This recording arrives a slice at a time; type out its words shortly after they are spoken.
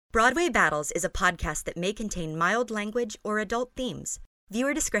Broadway Battles is a podcast that may contain mild language or adult themes.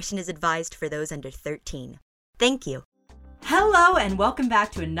 Viewer discretion is advised for those under 13. Thank you. Hello, and welcome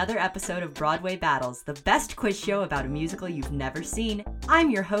back to another episode of Broadway Battles, the best quiz show about a musical you've never seen.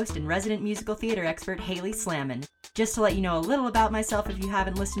 I'm your host and resident musical theater expert, Haley Slammin. Just to let you know a little about myself if you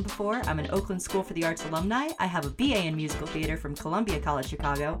haven't listened before, I'm an Oakland School for the Arts alumni. I have a BA in musical theater from Columbia College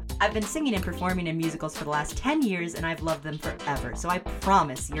Chicago. I've been singing and performing in musicals for the last 10 years, and I've loved them forever, so I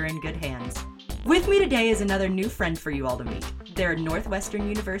promise you're in good hands. With me today is another new friend for you all to meet. They're Northwestern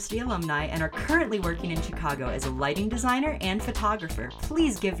University alumni and are currently working in Chicago as a lighting designer and photographer.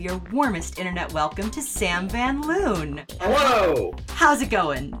 Please give your warmest internet welcome to Sam Van Loon. Hello! How's it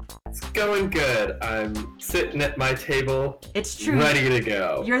going? It's going good. I'm sitting at my table. It's true. Ready to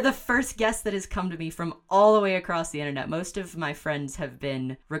go. You're the first guest that has come to me from all the way across the internet. Most of my friends have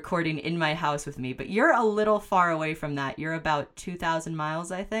been recording in my house with me, but you're a little far away from that. You're about 2,000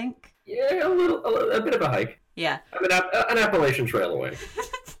 miles, I think. Yeah, a bit of a hike. Yeah. I'm an Appalachian Trail away.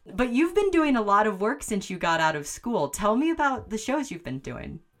 But you've been doing a lot of work since you got out of school. Tell me about the shows you've been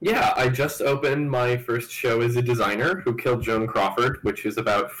doing. Yeah, I just opened my first show as a designer, Who Killed Joan Crawford, which is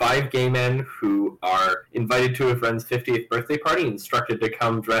about 5 gay men who are invited to a friend's 50th birthday party, instructed to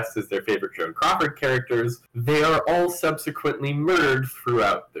come dressed as their favorite Joan Crawford characters. They are all subsequently murdered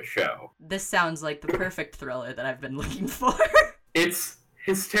throughout the show. This sounds like the perfect thriller that I've been looking for. It's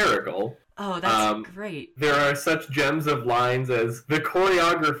hysterical. Oh, that's great. There are such gems of lines as, the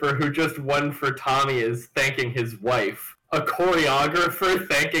choreographer who just won for Tommy is thanking his wife. A choreographer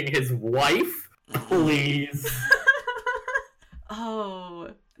thanking his wife? Please. Oh,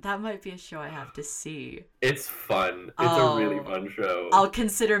 that might be a show I have to see. It's fun. It's a really fun show. I'll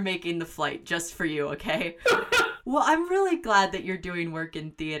consider making the flight just for you, okay? Well, I'm really glad that you're doing work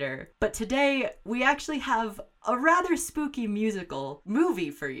in theater. But today, we actually have a rather spooky musical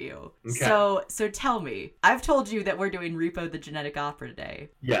movie for you. Okay. So tell me, I've told you that we're doing Repo the Genetic Opera today.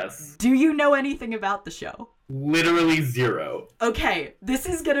 Yes. Do you know anything about the show? Literally zero. Okay, this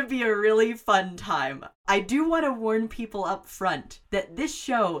is gonna be a really fun time. I do want to warn people up front that this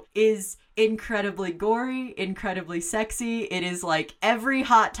show is incredibly gory, incredibly sexy. It is like every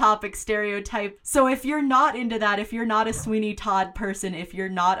Hot Topic stereotype. So if you're not into that, if you're not a Sweeney Todd person, if you're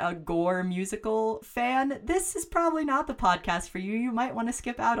not a gore musical fan, this is probably not the podcast for you. You might want to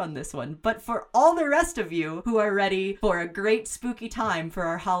skip out on this one. But for all the rest of you who are ready for a great spooky time for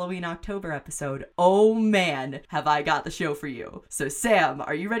our Halloween October episode, oh man, have I got the show for you. So Sam,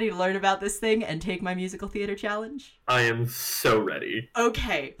 are you ready to learn about this thing and take my musical theater challenge? I am so ready.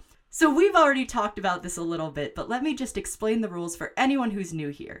 Okay. So we've already talked about this a little bit, but let me just explain the rules for anyone who's new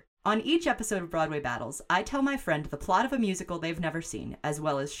here. On each episode of Broadway Battles, I tell my friend the plot of a musical they've never seen, as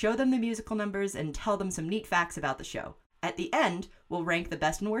well as show them the musical numbers and tell them some neat facts about the show. At the end, we'll rank the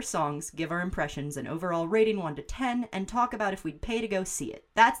best and worst songs, give our impressions, an overall rating 1 to 10, and talk about if we'd pay to go see it.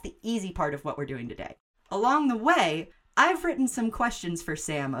 That's the easy part of what we're doing today. Along the way, I've written some questions for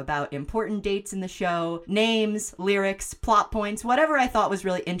Sam about important dates in the show, names, lyrics, plot points, whatever I thought was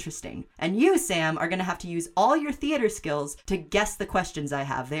really interesting. And you, Sam, are going to have to use all your theater skills to guess the questions I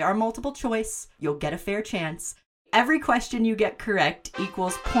have. They are multiple choice. You'll get a fair chance. Every question you get correct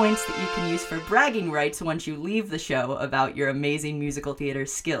equals points that you can use for bragging rights once you leave the show about your amazing musical theater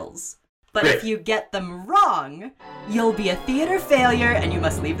skills. But if you get them wrong, you'll be a theater failure and you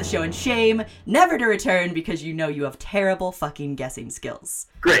must leave the show in shame, never to return because you know you have terrible fucking guessing skills.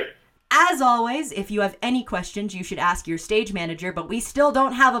 Great. As always, if you have any questions, you should ask your stage manager, but we still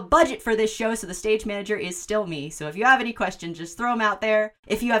don't have a budget for this show, so the stage manager is still me. So if you have any questions, just throw them out there.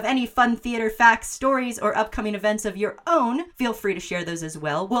 If you have any fun theater facts, stories, or upcoming events of your own, feel free to share those as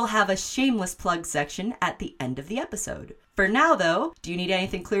well. We'll have a shameless plug section at the end of the episode. For now, though, do you need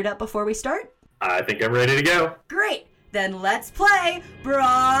anything cleared up before we start? I think I'm ready to go. Great! Then let's play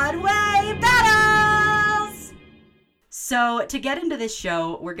Broadway Battles! So, to get into this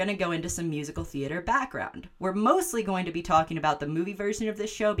show, we're going to go into some musical theater background. We're mostly going to be talking about the movie version of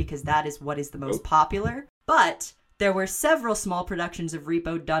this show because that is what is the most popular. But there were several small productions of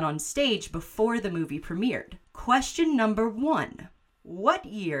Repo done on stage before the movie premiered. Question number 1. What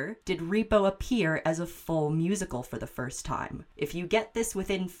year did Repo appear as a full musical for the first time? If you get this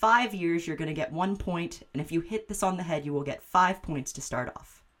within 5 years, you're going to get 1 point, and if you hit this on the head, you will get 5 points to start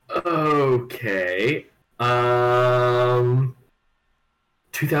off. Okay.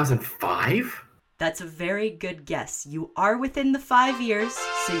 2005? That's a very good guess. You are within the 5 years,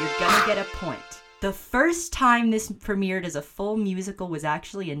 so you're going to get a point. The first time this premiered as a full musical was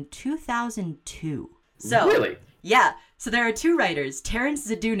actually in 2002. So, really? Yeah. So there are 2 writers, Terence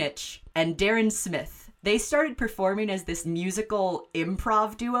Zdunich and Darren Smith. They started performing as this musical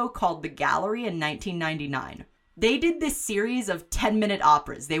improv duo called The Gallery in 1999. They did this series of 10-minute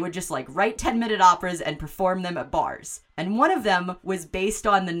operas. They would just write 10-minute operas and perform them at bars. And one of them was based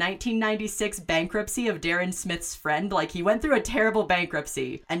on the 1996 bankruptcy of Darren Smith's friend. He went through a terrible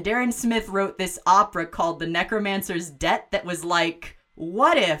bankruptcy. And Darren Smith wrote this opera called The Necromancer's Debt that was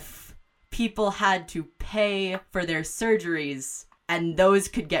what if people had to pay for their surgeries and those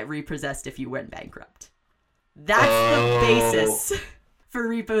could get repossessed if you went bankrupt? That's the basis for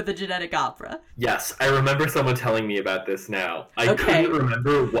Repo the Genetic Opera. Yes, I remember someone telling me about this now. I couldn't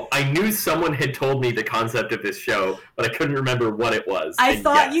remember I knew someone had told me the concept of this show, but I couldn't remember what it was. I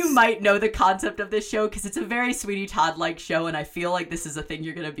thought you might know the concept of this show because it's a very Sweeney Todd-like show, and I feel like this is a thing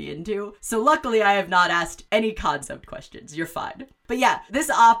you're going to be into. So luckily, I have not asked any concept questions. You're fine. But yeah, this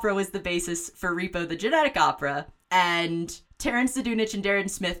opera was the basis for Repo the Genetic Opera, and Terrence Zdunich and Darren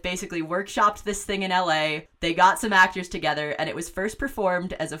Smith basically workshopped this thing in LA. They got some actors together, and it was first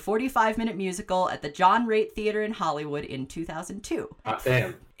performed as a 45-minute musical at the John Raitt Theater in Hollywood in 2002.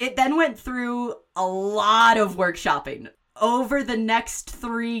 Damn. It then went through a lot of workshopping. Over the next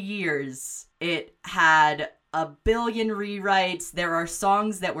 3 years, it had a billion rewrites. There are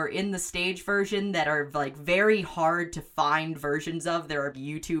songs that were in the stage version that are very hard to find versions of. There are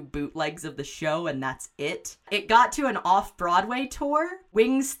YouTube bootlegs of the show, and that's it. It got to an off-Broadway tour.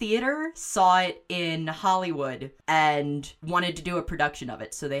 Wings Theater saw it in Hollywood and wanted to do a production of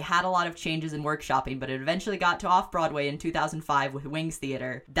it. So they had a lot of changes in workshopping, but it eventually got to off-Broadway in 2005 with Wings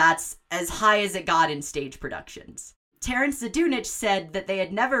Theater. That's as high as it got in stage productions. Terrence Zdunich said that they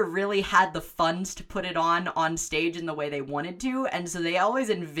had never really had the funds to put it on stage in the way they wanted to, and so they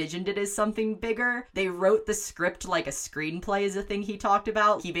always envisioned it as something bigger. They wrote the script like a screenplay is a thing he talked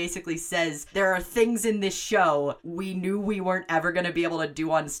about. He basically says, there are things in this show we knew we weren't ever going to be able to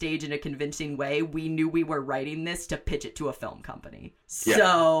do on stage in a convincing way. We knew we were writing this to pitch it to a film company. Yeah.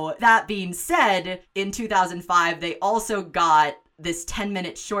 So, that being said, in 2005, they also got this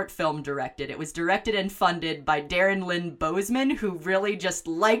 10-minute short film directed. It was directed and funded by Darren Lynn Bozeman, who really just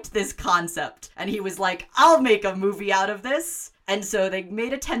liked this concept. And he was like, I'll make a movie out of this. And so they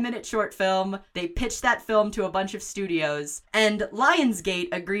made a 10-minute short film. They pitched that film to a bunch of studios, and Lionsgate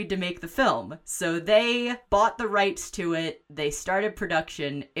agreed to make the film. So they bought the rights to it. They started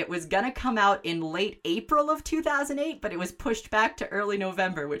production. It was gonna come out in late April of 2008, but it was pushed back to early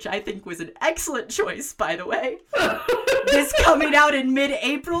November, which I think was an excellent choice, by the way. This coming out in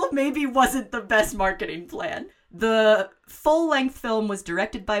mid-April maybe wasn't the best marketing plan. The full-length film was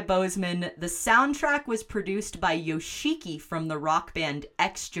directed by Bozeman. The soundtrack was produced by Yoshiki from the rock band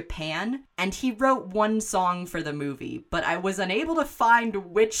X Japan, and he wrote one song for the movie, but I was unable to find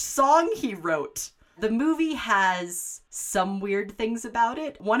which song he wrote. The movie has some weird things about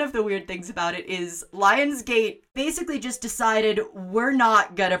it. One of the weird things about it is Lionsgate basically just decided, we're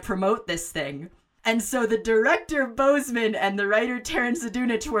not gonna promote this thing. And so the director, Bozeman, and the writer, Terrence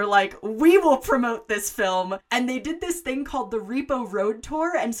Zdunich, were like, we will promote this film. And they did this thing called the Repo Road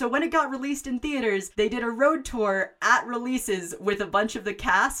Tour. And so when it got released in theaters, they did a road tour at releases with a bunch of the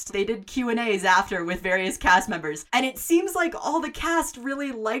cast. They did Q&As after with various cast members. And it seems like all the cast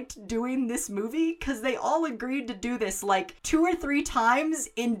really liked doing this movie because they all agreed to do this 2 or 3 times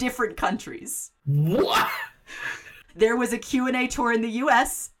in different countries. What? There was a Q&A tour in the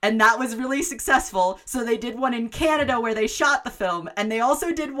US, and that was really successful, so they did one in Canada where they shot the film, and they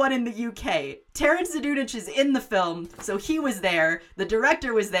also did one in the UK. Terrence Zdunich is in the film, so he was there, the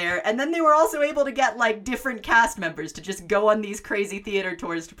director was there, and then they were also able to get, different cast members to just go on these crazy theater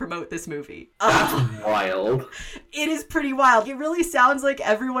tours to promote this movie. That's wild. It is pretty wild. It really sounds like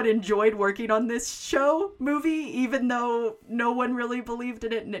everyone enjoyed working on this movie, even though no one really believed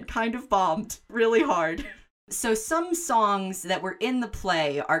in it, and it kind of bombed really hard. So some songs that were in the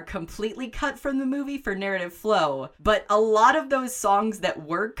play are completely cut from the movie for narrative flow, but a lot of those songs that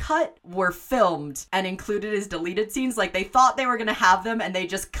were cut were filmed and included as deleted scenes. They thought they were going to have them and they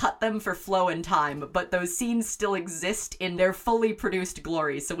just cut them for flow and time, but those scenes still exist in their fully produced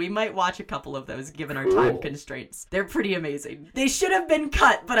glory, so we might watch a couple of those given our time constraints. They're pretty amazing. They should have been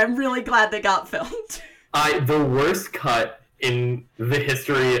cut, but I'm really glad they got filmed. The worst cut in the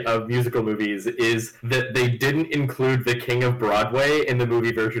history of musical movies is that they didn't include the King of Broadway in the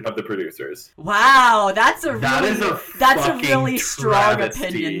movie version of The Producers. Wow, that's a really strong travesty.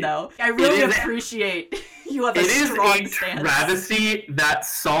 Opinion, though. I really appreciate you have a strong stance. It is a travesty. That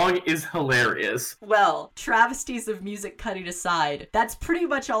song is hilarious. Well, travesties of music cutting aside, that's pretty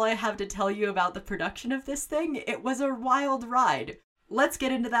much all I have to tell you about the production of this thing. It was a wild ride. Let's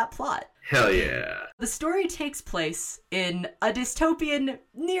get into that plot. Hell yeah. The story takes place in a dystopian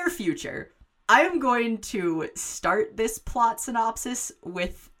near future. I am going to start this plot synopsis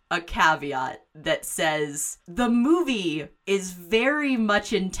with a caveat that says the movie is very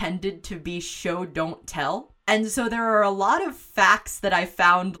much intended to be show don't tell. And so there are a lot of facts that I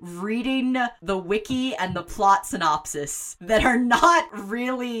found reading the wiki and the plot synopsis that are not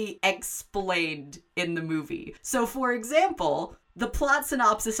really explained in the movie. So for example, the plot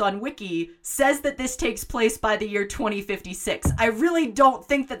synopsis on Wiki says that this takes place by the year 2056. I really don't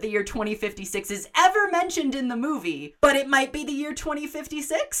think that the year 2056 is ever mentioned in the movie, but it might be the year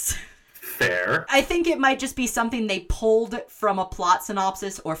 2056. Fair. I think it might just be something they pulled from a plot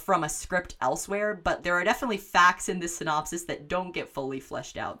synopsis or from a script elsewhere, but there are definitely facts in this synopsis that don't get fully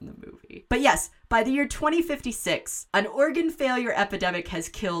fleshed out in the movie. But yes, by the year 2056, an organ failure epidemic has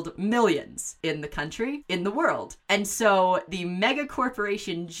killed millions in the country, in the world. And so the mega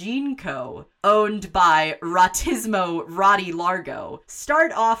corporation GeneCo, owned by Ratismo Roddy Largo,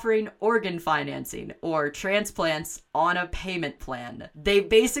 start offering organ financing or transplants on a payment plan. They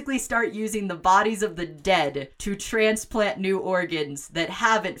basically start using the bodies of the dead to transplant new organs that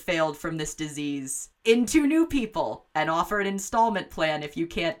haven't failed from this disease into new people and offer an installment plan if you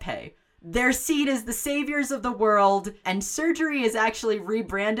can't pay. They're seen as the saviors of the world, and surgery is actually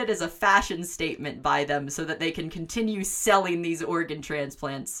rebranded as a fashion statement by them so that they can continue selling these organ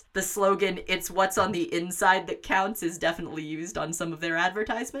transplants. The slogan, "It's what's on the inside that counts," is definitely used on some of their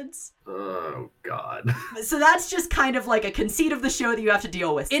advertisements. Oh, God. So that's just kind of like a conceit of the show that you have to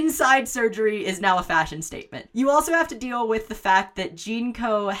deal with. Inside surgery is now a fashion statement. You also have to deal with the fact that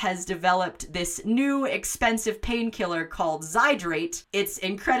GeneCo has developed this new expensive painkiller called Zydrate. It's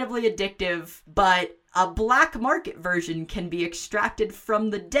incredibly addictive, but a black market version can be extracted from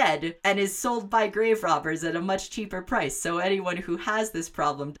the dead and is sold by grave robbers at a much cheaper price. So anyone who has this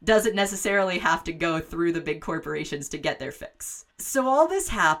problem doesn't necessarily have to go through the big corporations to get their fix. So all this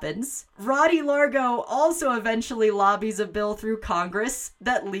happens. Roddy Largo also eventually lobbies a bill through Congress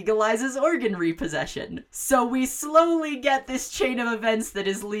that legalizes organ repossession. So we slowly get this chain of events that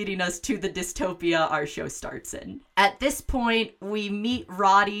is leading us to the dystopia our show starts in. At this point, we meet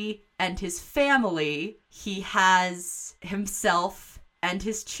Roddy and his family. He has himself and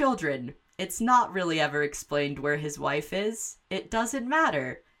his children. It's not really ever explained where his wife is. It doesn't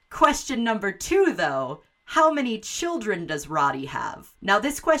matter. Question number 2, though. How many children does Roddy have? Now,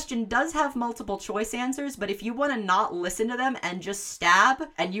 this question does have multiple choice answers, but if you want to not listen to them and just stab,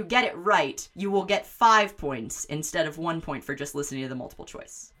 and you get it right, you will get 5 points instead of 1 point for just listening to the multiple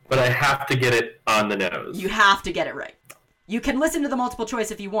choice. But I have to get it on the nose. You have to get it right. You can listen to the multiple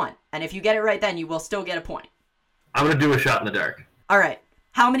choice if you want, and if you get it right then, you will still get a point. I'm going to do a shot in the dark. All right.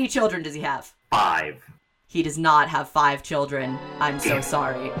 How many children does he have? 5. He does not have 5 children. I'm so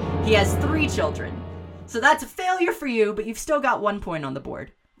sorry. He has 3 children. So that's a failure for you, but you've still got 1 point on the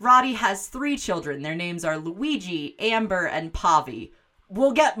board. Roddy has 3 children. Their names are Luigi, Amber, and Pavi.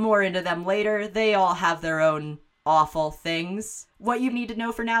 We'll get more into them later. They all have their own awful things. What you need to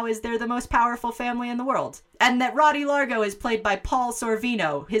know for now is they're the most powerful family in the world. And that Roddy Largo is played by Paul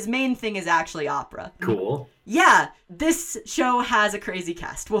Sorvino. His main thing is actually opera. Cool. Yeah, this show has a crazy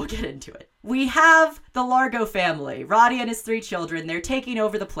cast. We'll get into it. We have the Largo family, Roddy and his 3 children. They're taking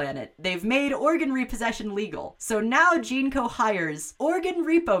over the planet. They've made organ repossession legal. So now GeneCo hires organ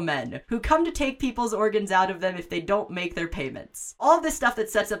repo men who come to take people's organs out of them if they don't make their payments. All this stuff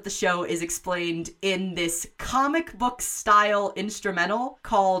that sets up the show is explained in this comic book style instrumental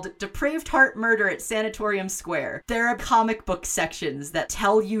called Depraved Heart Murder at Sanatorium Square. There are comic book sections that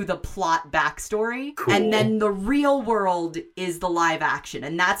tell you the plot backstory, Cool. and then the real world is the live action,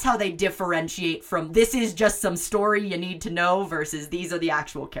 and that's how they differentiate from this is just some story you need to know versus these are the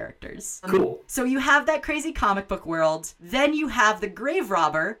actual characters. Cool. So you have that crazy comic book world, then you have the grave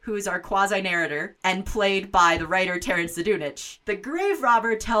robber, who's our quasi-narrator, and played by the writer Terrence Zadunich. The grave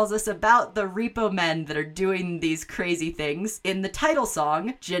robber tells us about the repo men that are doing these crazy things in the title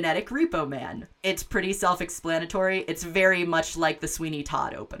song, Genetic Repo Man. It's pretty self-explanatory. It's very much like the Sweeney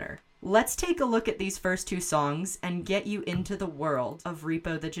Todd opener. Let's take a look at these first 2 songs and get you into the world of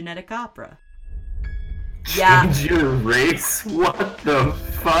Repo the Genetic Opera. Yeah. Change your race? What the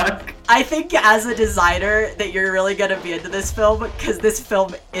fuck? I think as a designer that you're really gonna be into this film because this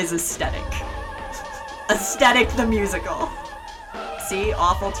film is aesthetic. Aesthetic the musical. See?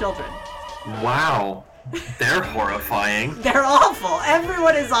 Awful children. Wow. They're horrifying. They're awful.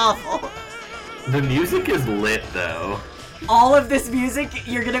 Everyone is awful. The music is lit, though. All of this music,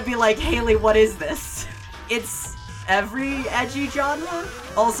 you're gonna be like, Haley, what is this? It's every edgy genre,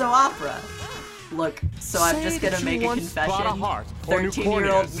 also opera. Look, so I'm just gonna make a confession.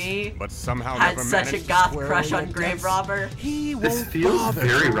 13-year-old me but somehow had never such a managed to goth square crush away on that Grave dice. Robber. He This won't feels bother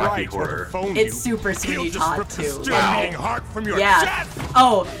very to Rocky write or Horror. phone It's you. super He'll Sweeney just Todd rip the too. still Wow. beating heart from your Yeah. chest.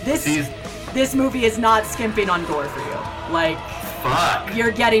 Oh, She's this movie is not skimping on gore for you. Like, fuck.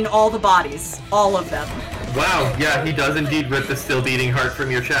 you're getting all the bodies, all of them. Wow, yeah, he does indeed rip the still beating heart from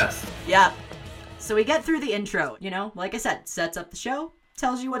your chest. Yeah. So we get through the intro, you know, like I said, sets up the show,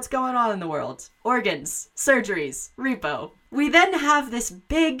 tells you what's going on in the world. Organs, surgeries, repo. We then have this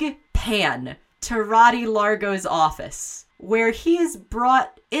big pan to Roddy Largo's office, where he has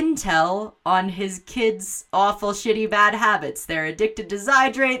brought intel on his kids' awful, shitty, bad habits. They're addicted to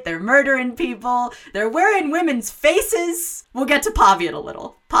Zydrate, they're murdering people, they're wearing women's faces. We'll get to Pavi in a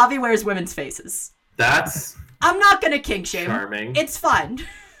little. Pavi wears women's faces. That's I'm not gonna kink shame. charming. It's fine.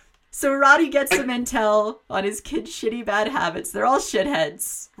 So Roddy gets some intel on his kids' shitty bad habits. They're all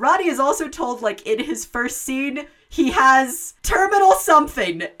shitheads. Roddy is also told, like, in his first scene, he has terminal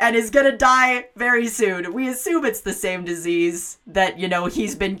something and is gonna die very soon. We assume it's the same disease that, you know,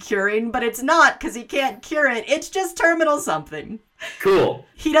 he's been curing, but it's not because he can't cure it. It's just terminal something. Cool.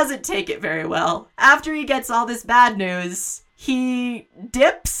 He doesn't take it very well. After he gets all this bad news, he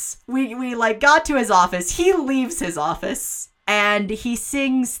dips. We like got to his office. He leaves his office and he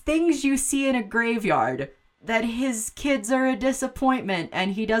sings Things You See in a Graveyard, that his kids are a disappointment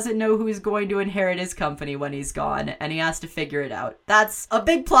and he doesn't know who's going to inherit his company when he's gone and he has to figure it out. That's a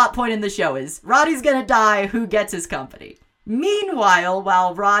big plot point in the show, is Roddy's gonna die, who gets his company? Meanwhile,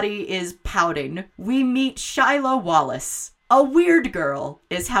 while Roddy is pouting, we meet Shiloh Wallace. A weird girl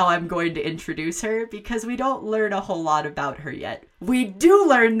is how I'm going to introduce her, because we don't learn a whole lot about her yet. We do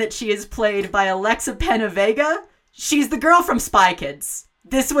learn that she is played by Alexa Penavega. She's the girl from Spy Kids.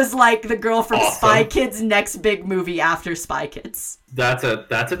 This was like the girl from Awesome. Spy Kids' next big movie after Spy Kids. That's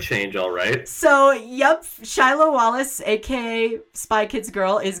a change, all right. So, yep, Shiloh Wallace, aka Spy Kids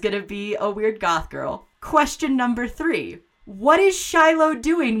girl, is gonna be a weird goth girl. Question number 3. What is Shiloh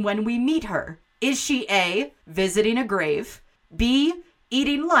doing when we meet her? Is she A, visiting a grave, B,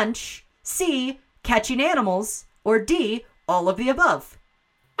 eating lunch, C, catching animals, or D, all of the above?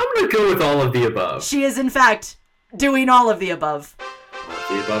 I'm gonna go with all of the above. She is, in fact, doing all of the above.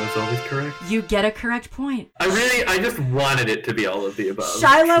 The above is always correct. You get a correct point. I just wanted it to be all of the above.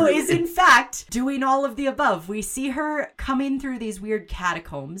 Shiloh Truly. is, in fact, doing all of the above. We see her coming through these weird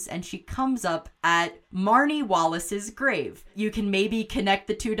catacombs, and she comes up at Marnie Wallace's grave. You can maybe connect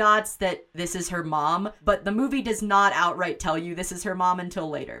the two dots that this is her mom, but the movie does not outright tell you this is her mom until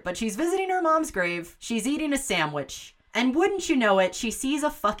later. But she's visiting her mom's grave. She's eating a sandwich. And wouldn't you know it, she sees a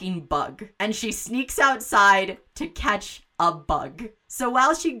fucking bug. And she sneaks outside to catch a bug. So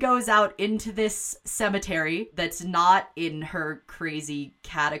while she goes out into this cemetery that's not in her crazy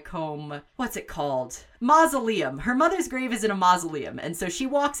catacomb, what's it called? Mausoleum. Her mother's grave is in a mausoleum, and so she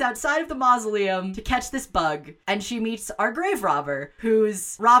walks outside of the mausoleum to catch this bug, and she meets our grave robber,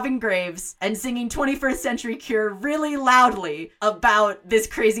 who's robbing graves and singing 21st Century Cure really loudly about this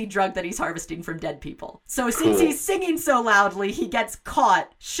crazy drug that he's harvesting from dead people. So since Cool. he's singing so loudly, he gets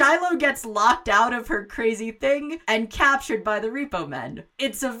caught. Shiloh gets locked out of her crazy thing and captured by the Repo Men.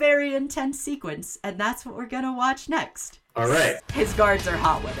 It's a very intense sequence, and that's what we're gonna watch next. All right. His guards are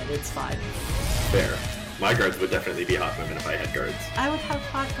hot women, it's fine. Fair. My guards would definitely be hot women if I had guards. I would have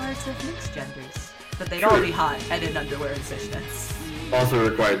hot guards of mixed genders, but they'd all be hot and in underwear and fishnets. Also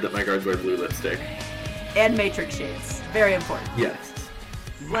required that my guards wear blue lipstick. And matrix shades. Very important. Yes.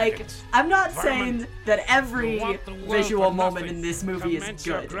 Like, I'm not saying that every visual moment in this movie is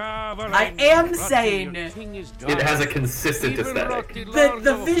good. I am saying It has a consistent aesthetic. that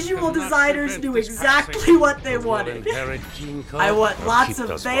the visual designers knew exactly what they wanted. I want lots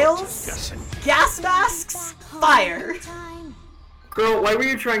of veils, gas masks, fire. Girl, why were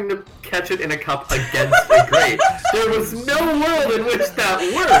you trying to catch it in a cup against a grate? There was no world in which that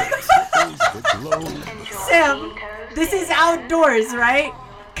worked! Sam, this is outdoors, right?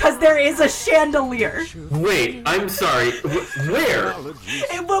 Because there is a chandelier. Wait, I'm sorry. Where?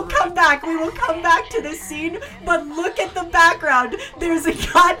 It will come back. We will come back to this scene, but look at the background. There's a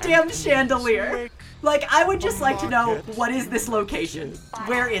goddamn chandelier. Like, I would just like to know, what is this location?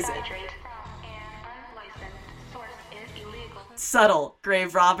 Where is it? Subtle,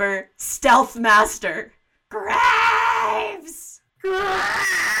 grave robber, stealth master, Graves!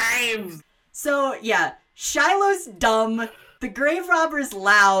 Grimes! So, yeah, Shiloh's dumb, the grave robber's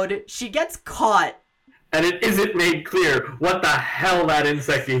loud, she gets caught. And it isn't made clear what the hell that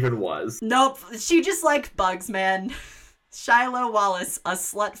insect even was. Nope, she just liked bugs, man. Shiloh Wallace, a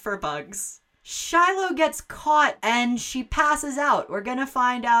slut for bugs. Shiloh gets caught and she passes out. We're gonna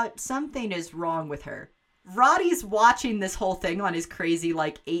find out something is wrong with her. Roddy's watching this whole thing on his crazy,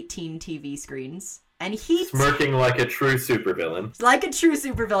 18 TV screens. And he's smirking like a true supervillain. Like a true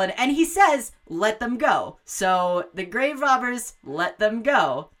supervillain. And he says, let them go. So the grave robbers let them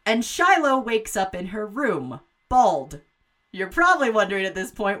go. And Shiloh wakes up in her room, bald. You're probably wondering at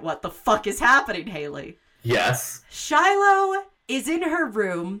this point, what the fuck is happening, Haley? Yes. Shiloh is in her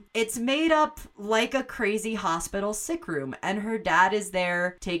room. It's made up like a crazy hospital sick room. And her dad is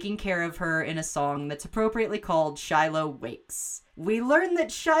there taking care of her in a song that's appropriately called Shiloh Wakes. We learn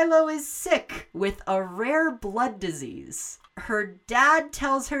that Shiloh is sick with a rare blood disease. Her dad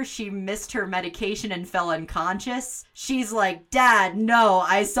tells her she missed her medication and fell unconscious. She's like, Dad, no,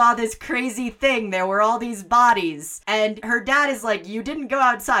 I saw this crazy thing. There were all these bodies. And her dad is like, you didn't go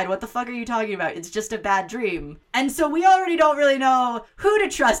outside. What the fuck are you talking about? It's just a bad dream. And so we already don't really know who to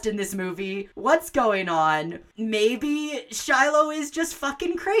trust in this movie. What's going on? Maybe Shiloh is just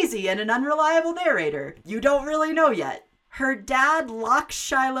fucking crazy and an unreliable narrator. You don't really know yet. Her dad locks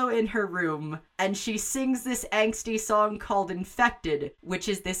Shiloh in her room, and she sings this angsty song called Infected, which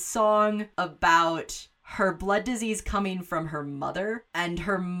is this song about her blood disease coming from her mother, and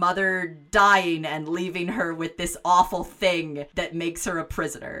her mother dying and leaving her with this awful thing that makes her a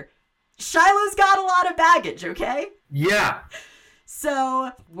prisoner. Shiloh's got a lot of baggage, okay? Yeah.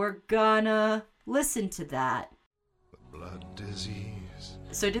 So, we're gonna listen to that. The blood disease.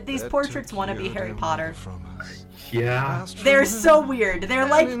 So did these portraits want to be Harry Potter? Yeah. They're so weird. They're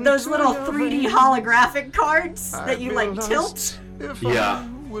like those little 3D holographic cards that you tilt. Yeah.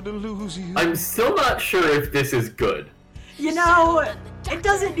 I'm still not sure if this is good. You know, it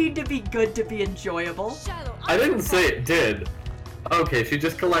doesn't need to be good to be enjoyable. I didn't say it did. Okay, she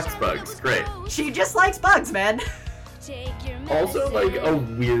just collects bugs. Great. She just likes bugs, man. Also, a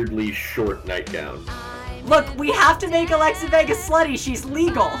weirdly short nightgown. Look, we have to make Alexa Vega slutty. She's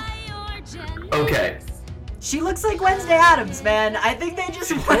legal. Okay. She looks like Wednesday Addams, man. I think they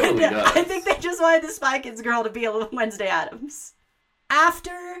just wanted the Spy Kids girl to be a little Wednesday Addams.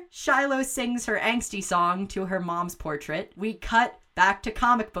 After Shiloh sings her angsty song to her mom's portrait, we cut back to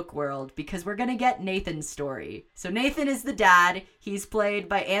Comic Book World because we're gonna get Nathan's story. So Nathan is the dad. He's played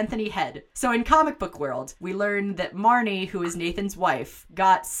by Anthony Head. So in Comic Book World, we learn that Marnie, who is Nathan's wife,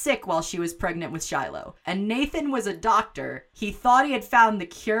 got sick while she was pregnant with Shiloh. And Nathan was a doctor. He thought he had found the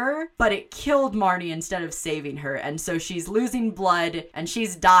cure, but it killed Marnie instead of saving her. And so she's losing blood and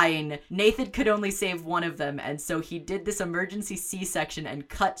she's dying. Nathan could only save one of them. And so he did this emergency C-section and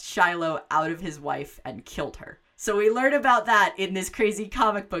cut Shiloh out of his wife and killed her. So we learn about that in this crazy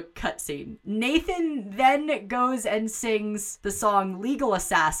comic book cutscene. Nathan then goes and sings the song Legal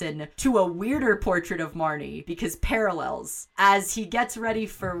Assassin to a weirder portrait of Marnie, because parallels, as he gets ready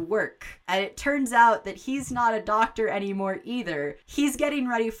for work. And it turns out that he's not a doctor anymore either. He's getting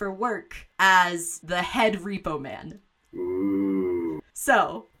ready for work as the head repo man. Ooh.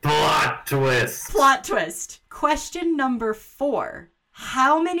 So. Plot twist. Plot twist. Question number 4.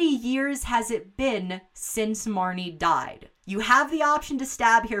 How many years has it been since Marnie died? You have the option to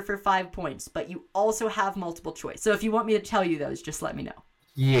stab here for 5 points, but you also have multiple choice. So if you want me to tell you those, just let me know.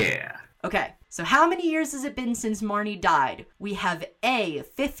 Yeah. Okay, so how many years has it been since Marnie died? We have A,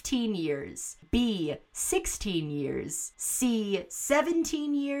 15 years, B, 16 years, C,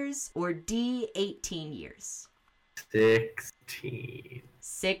 17 years, or D, 18 years? 16.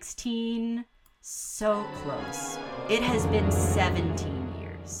 16. So close. It has been 17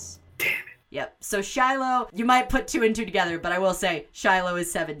 years. Damn it. Yep. So Shiloh, you might put 2 and 2 together, but I will say Shiloh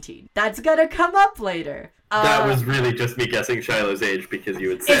is 17. That's gonna come up later. That was really just me guessing Shiloh's age because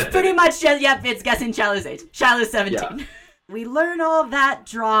you had said it's pretty much just, yep, it's guessing Shiloh's age. Shiloh's 17. Yeah. We learn all that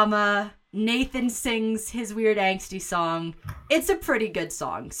drama. Nathan sings his weird angsty song. It's a pretty good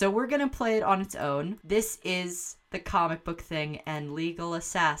song, so we're gonna play it on its own. This is The Comic Book Thing and Legal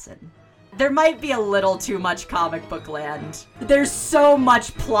Assassin. There might be a little too much comic book land. There's so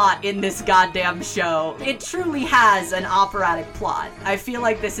much plot in this goddamn show. It truly has an operatic plot. I feel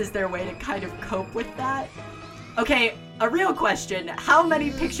like this is their way to kind of cope with that. Okay, a real question. How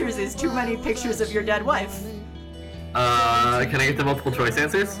many pictures is too many pictures of your dead wife? Can I get the multiple choice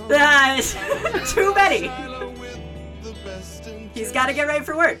answers? Too many. He's gotta get ready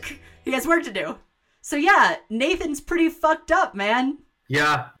for work. He has work to do. So yeah, Nathan's pretty fucked up, man.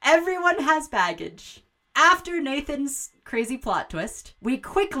 Yeah. Everyone has baggage. After Nathan's crazy plot twist, we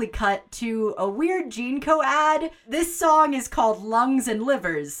quickly cut to a weird GeneCo ad. This song is called Lungs and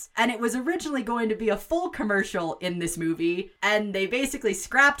Livers, and it was originally going to be a full commercial in this movie, and they basically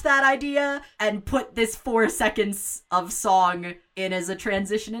scrapped that idea and put this 4 seconds of song in as a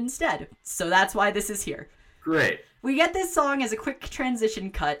transition instead. So that's why this is here. Great. We get this song as a quick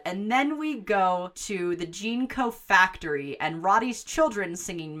transition cut, and then we go to the GeneCo factory and Roddy's children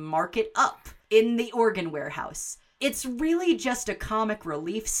singing Mark It Up in the organ warehouse. It's really just a comic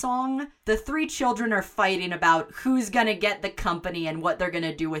relief song. The 3 children are fighting about who's gonna get the company and what they're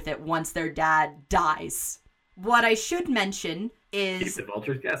gonna do with it once their dad dies. What I should mention is... Keep the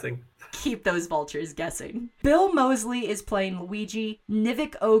vultures guessing. Keep those vultures guessing. Bill Moseley is playing Luigi,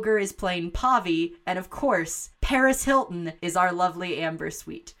 Nivek Ogre is playing Pavi, and of course, Paris Hilton is our lovely Amber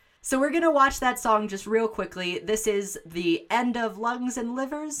Sweet. So we're gonna watch that song just real quickly. This is the end of Lungs and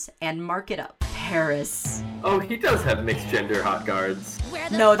Livers and Mark It Up. Paris. Oh, he does have mixed gender hot guards.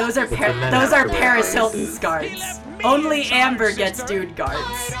 No, those are men those are have to wear Paris harnesses. Hilton's guards. Only Amber gets dude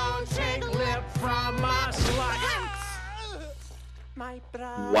guards.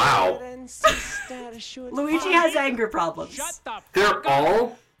 Wow. Luigi has anger problems. They're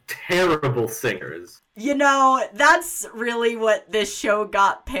all terrible singers. You know, that's really what this show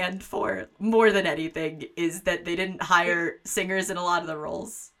got panned for, more than anything, is that they didn't hire singers in a lot of the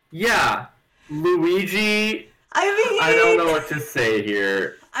roles. Yeah. Luigi, I mean... I don't know what to say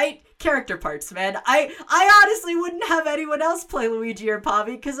here. Character parts, man. I honestly wouldn't have anyone else play Luigi or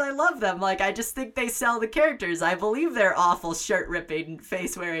Pavi because I love them. Like, I just think they sell the characters. I believe they're awful, shirt-ripping,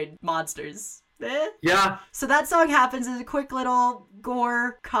 face-wearing monsters. Yeah. So that song happens as a quick little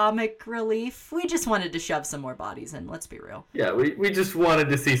gore comic relief. We just wanted to shove some more bodies in, let's be real. Yeah, we just wanted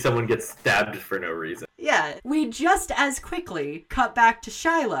to see someone get stabbed for no reason. Yeah, we just as quickly cut back to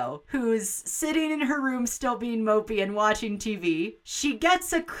Shiloh, who's sitting in her room still being mopey and watching TV. She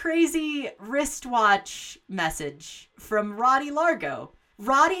gets a crazy wristwatch message from Roddy Largo.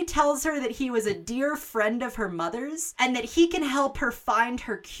 Roddy tells her that he was a dear friend of her mother's and that he can help her find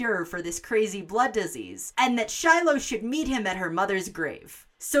her cure for this crazy blood disease and that Shiloh should meet him at her mother's grave.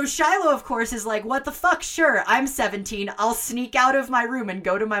 So Shiloh, of course, is like, what the fuck? Sure, I'm 17. I'll sneak out of my room and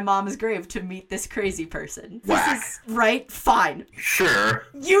go to my mom's grave to meet this crazy person. Whack. This is, right? Fine. Sure.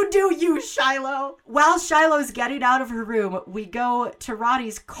 You do you, Shiloh. While Shiloh's getting out of her room, we go to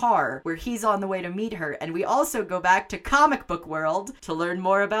Roddy's car where he's on the way to meet her. And we also go back to Comic Book World to learn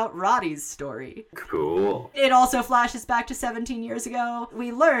more about Roddy's story. Cool. It also flashes back to 17 years ago.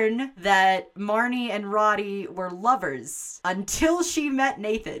 We learn that Marnie and Roddy were lovers until she met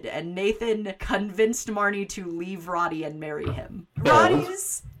Nathan, and Nathan convinced Marnie to leave Roddy and marry him.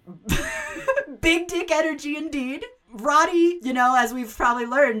 Roddy's big dick energy indeed. Roddy, you know, as we've probably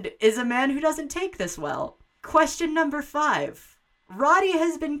learned, is a man who doesn't take this well. Question number 5. Roddy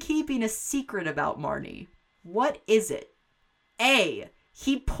has been keeping a secret about Marnie. What is it? A.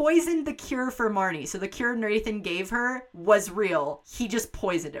 He poisoned the cure for Marnie. So the cure Nathan gave her was real. He just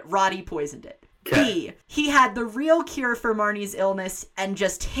poisoned it. Roddy poisoned it. B. He had the real cure for Marnie's illness and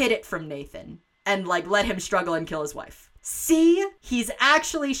just hid it from Nathan. And, like, let him struggle and kill his wife. C. He's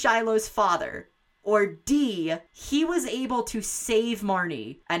actually Shiloh's father. Or D. He was able to save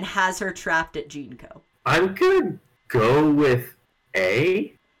Marnie and has her trapped at GeneCo. I'm gonna go with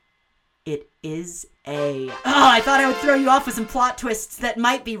A. It is A. Oh, I thought I would throw you off with some plot twists that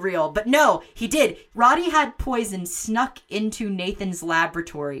might be real, but no, he did. Roddy had poison snuck into Nathan's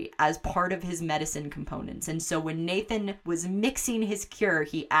laboratory as part of his medicine components. And so when Nathan was mixing his cure,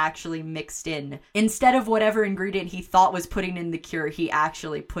 he actually mixed in, instead of whatever ingredient he thought was putting in the cure, he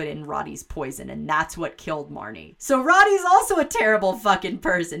actually put in Roddy's poison. And that's what killed Marnie. So Roddy's also a terrible fucking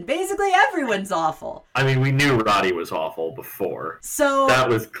person. Basically, everyone's awful. I mean, we knew Roddy was awful before. So that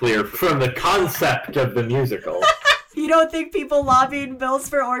was clear from the concept of the musical. You don't think people lobbying bills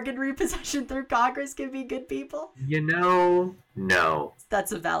for organ repossession through Congress can be good people? You know, no.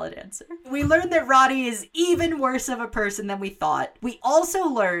 That's a valid answer. We learned that Roddy is even worse of a person than we thought. We also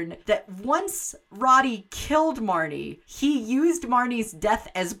learned that once Roddy killed Marnie, he used Marnie's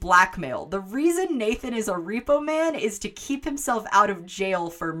death as blackmail. The reason Nathan is a repo man is to keep himself out of jail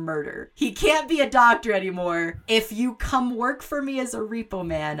for murder. He can't be a doctor anymore. If you come work for me as a repo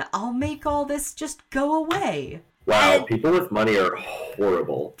man, I'll make all this just go away. Wow, And people with money are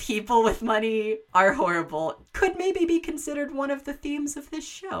horrible. people with money are horrible. Could maybe be considered one of the themes of this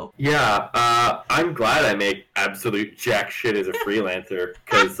show. Yeah, I'm glad I make absolute jack shit as a freelancer,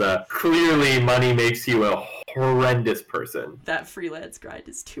 because clearly money makes you a horrendous person. That freelance grind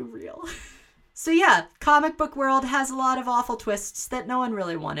is too real. So yeah, Comic Book World has a lot of awful twists that no one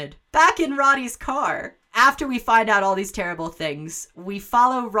really wanted. Back in Roddy's car, After we find out all these terrible things, we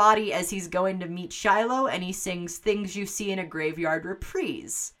follow Roddy as he's going to meet Shiloh, and he sings Things You See in a Graveyard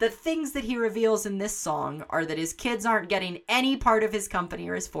Reprise. The things that he reveals in this song are that his kids aren't getting any part of his company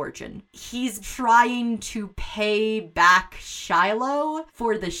or his fortune. He's trying to pay back Shiloh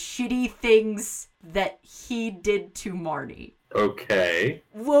for the shitty things that he did to Marnie. Okay.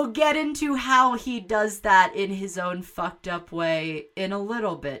 We'll get into how he does that in his own fucked up way in a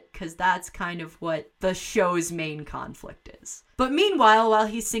little bit, because that's kind of what the show's main conflict is. But meanwhile, while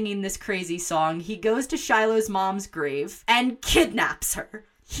he's singing this crazy song, he goes to Shiloh's mom's grave and kidnaps her.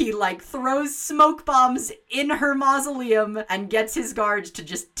 He, throws smoke bombs in her mausoleum and gets his guards to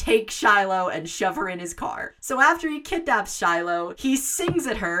just take Shiloh and shove her in his car. So after he kidnaps Shiloh, he sings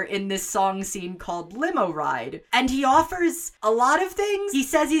at her in this song scene called Limo Ride. And he offers a lot of things. He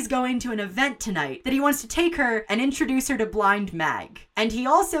says he's going to an event tonight, that he wants to take her and introduce her to Blind Mag. And he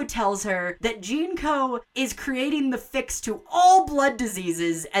also tells her that GeneCo is creating the fix to all blood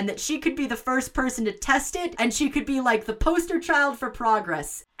diseases and that she could be the first person to test it and she could be the poster child for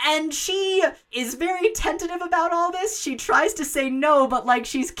progress. And she is very tentative about all this. She tries to say no, but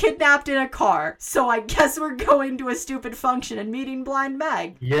she's kidnapped in a car. So I guess we're going to a stupid function and meeting Blind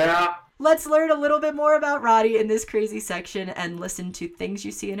Mag. Yeah. Let's learn a little bit more about Roddy in this crazy section and listen to Things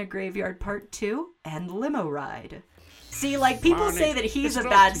You See in a Graveyard Part 2 and Limo Ride. See, people say that he's a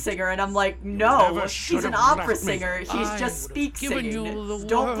bad singer, and I'm no, he's an opera singer. He's just speak singing.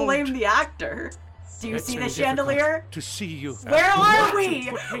 Don't blame the actor. Do you see the chandelier? To see you. Where are we?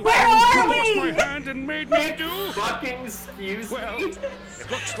 Where are we? My hand and made me do. Fucking excuse me. It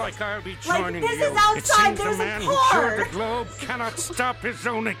looks like I'll be joining this you. is outside. It seems There's a man a who car. toured the globe cannot stop his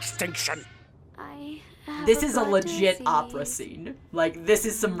own extinction. This is a legit opera scene. This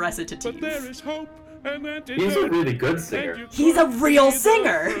is some recitative. But there is hope. He's a really good singer. He's a real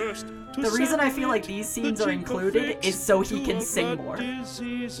singer. The reason I feel like these scenes are included is so he can sing more.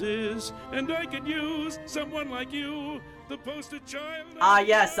 And I could use someone like you, the poster child. Ah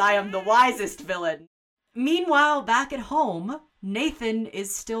yes, I am the wisest villain. Meanwhile, back at home, Nathan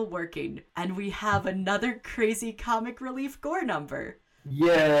is still working, and we have another crazy comic relief gore number.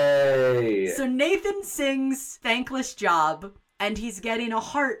 Yay! So Nathan sings Thankless Job, and he's getting a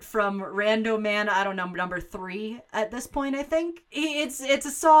heart from Rando Man, I don't know, number 3 at this point, I think. It's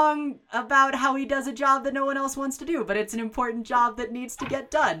a song about how he does a job that no one else wants to do, but it's an important job that needs to get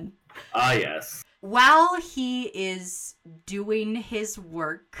done. Ah, yes. While he is doing his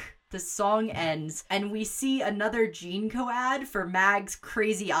work, the song ends, and we see another GeneCo ad for Mag's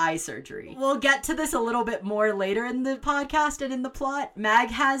crazy eye surgery. We'll get to this a little bit more later in the podcast and in the plot. Mag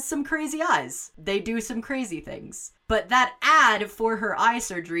has some crazy eyes. They do some crazy things. But that ad for her eye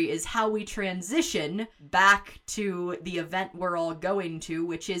surgery is how we transition back to the event we're all going to,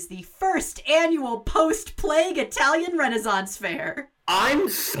 which is the first annual post-plague Italian Renaissance Fair. I'm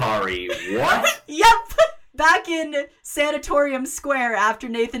sorry, what? Yep! Back in Sanatorium Square, after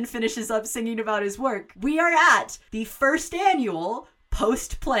Nathan finishes up singing about his work, we are at the first annual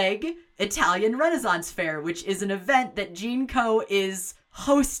post-plague Italian Renaissance Fair, which is an event that GeneCo is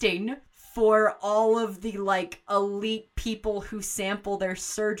hosting for all of the, elite people who sample their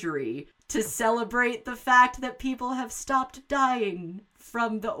surgery to celebrate the fact that people have stopped dying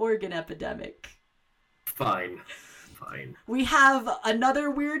from the organ epidemic. Fine. We have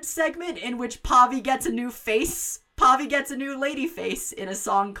another weird segment in which Pavi gets a new face. Pavi gets a new lady face in a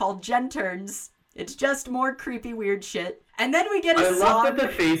song called Jen Turns. It's just more creepy, weird shit. And then we get a song... I love that the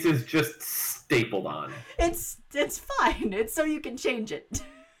face is just stapled on. It's fine. It's so you can change it.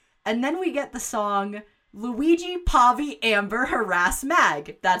 And then we get the song Luigi, Pavi, Amber Harass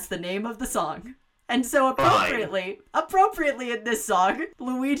Mag. That's the name of the song. And so appropriately in this song,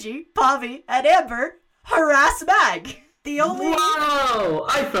 Luigi, Pavi, and Amber harass Mag. Whoa!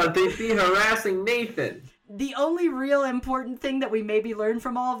 I thought they'd be harassing Nathan. The only real important thing that we maybe learn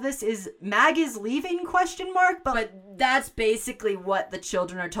from all of this is Mag is leaving, ? But that's basically what the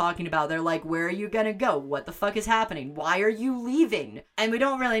children are talking about. They're like, where are you gonna go? What the fuck is happening? Why are you leaving? And we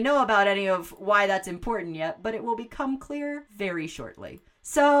don't really know about any of why that's important yet, but it will become clear very shortly.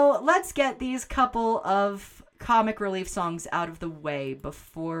 So let's get these couple of comic relief songs out of the way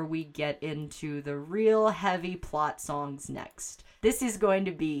before we get into the real heavy plot songs next. This is going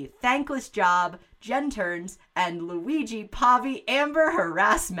to be Thankless Job, Jen Turns, and Luigi, Pavi, Amber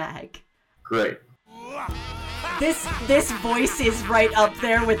Harass Mag. Great. This voice is right up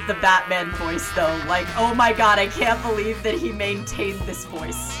there with the Batman voice, though. Oh my god, I can't believe that he maintained this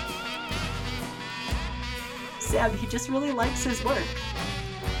voice. Sam, he just really likes his work.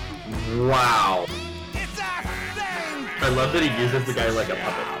 Wow. It's a thing! I love that he uses the guy like a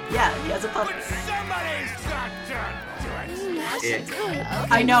puppet. Yeah, he has a puppet. Somebody's got to do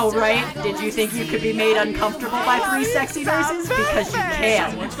it. I know, right? Did you think you could be made uncomfortable by 3 sexy nurses? Because you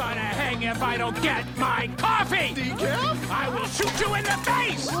can. Someone's gonna hang if I don't get my coffee. I will shoot you in the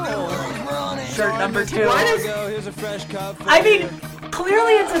face. Shirt number 2. I mean,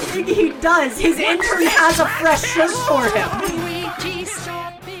 clearly it's a thing he does. His intern has a fresh shirt for him.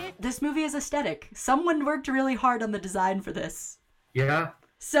 This movie is aesthetic. Someone worked really hard on the design for this. Yeah.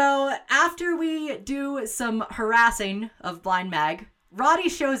 So, after we do some harassing of Blind Mag, Roddy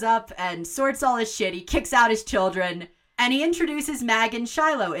shows up and sorts all his shit. He kicks out his children, and he introduces Mag and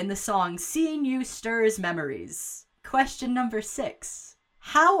Shiloh in the song Seeing You Stirs Memories. Question number 6.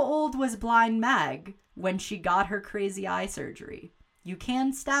 How old was Blind Mag when she got her crazy eye surgery? You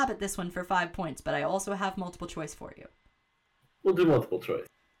can stab at this one for 5 points, but I also have multiple choice for you. We'll do multiple choice.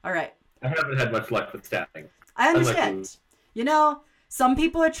 All right. I haven't had much luck with stabbing. I understand. You know, some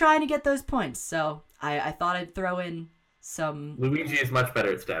people are trying to get those points, so I thought I'd throw in some... Luigi is much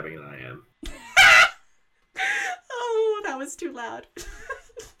better at stabbing than I am. Oh, that was too loud.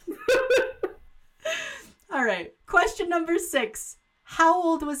 All right. Question number 6. How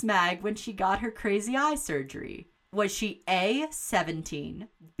old was Mag when she got her crazy eye surgery? Was she A, 17,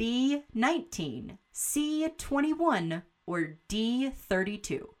 B, 19, C, 21, or D,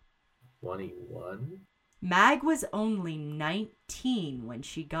 32? 21? Mag was only 19 when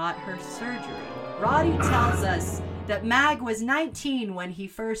she got her surgery. Roddy tells us that Mag was 19 when he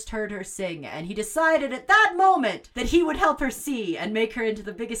first heard her sing, and he decided at that moment that he would help her see and make her into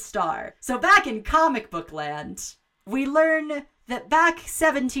the biggest star. So back in comic book land, we learn that back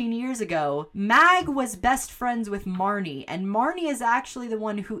 17 years ago, Mag was best friends with Marnie, and Marnie is actually the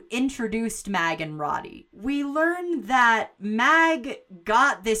one who introduced Mag and Roddy. We learn that Mag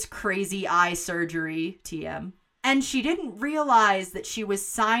got this crazy eye surgery, TM, and she didn't realize that she was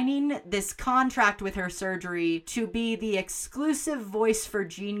signing this contract with her surgery to be the exclusive voice for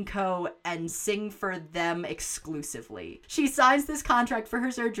GeneCo and sing for them exclusively. She signs this contract for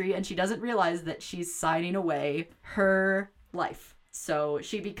her surgery, and she doesn't realize that she's signing away her life. So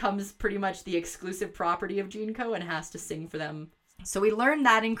she becomes pretty much the exclusive property of GeneCo and has to sing for them. So we learned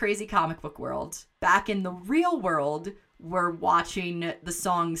that in Crazy Comic Book World. Back in the real world, we're watching the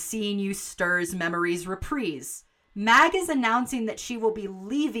song Seeing You Stirs Memories reprise. Mag is announcing that she will be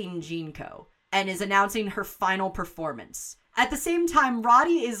leaving GeneCo and is announcing her final performance. At the same time,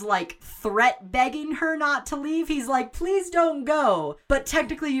 Roddy is like threat begging her not to leave. He's like, please don't go, but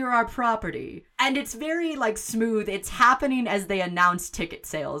technically you're our property. And it's very like smooth. It's happening as they announce ticket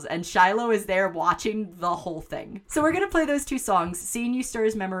sales, and Shiloh is there watching the whole thing. So we're gonna play those 2 songs, Seeing You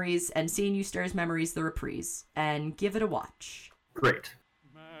Stirs Memories and Seeing You Stirs Memories the reprise, and give it a watch. Great.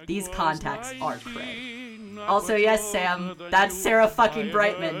 These contacts are cray. Also, yes, Sam, that's Sarah fucking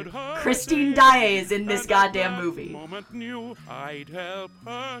Brightman. Christine Daae is in this goddamn movie.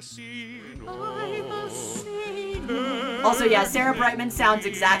 Also, yeah, Sarah Brightman sounds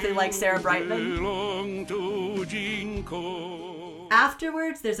exactly like Sarah Brightman.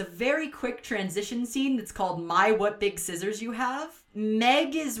 Afterwards, there's a very quick transition scene that's called My What Big Scissors You Have.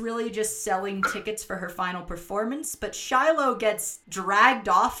 Meg is really just selling tickets for her final performance, but Shiloh gets dragged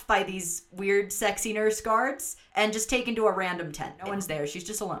off by these weird sexy nurse guards and just taken to a random tent. No one's there. She's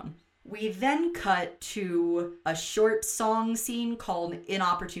just alone. We then cut to a short song scene called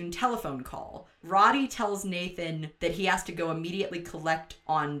Inopportune Telephone Call. Roddy tells Nathan that he has to go immediately collect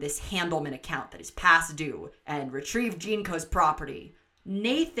on this Handelman account that is past due and retrieve GeneCo's property.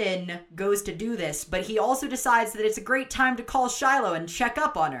 Nathan goes to do this, but he also decides that it's a great time to call Shiloh and check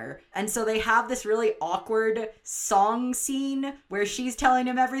up on her. And so they have this really awkward song scene where she's telling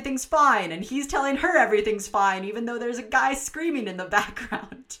him everything's fine and he's telling her everything's fine, even though there's a guy screaming in the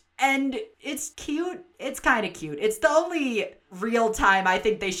background. And it's cute. It's kind of cute. It's the only real time I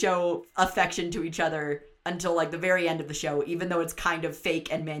think they show affection to each other until like the very end of the show, even though it's kind of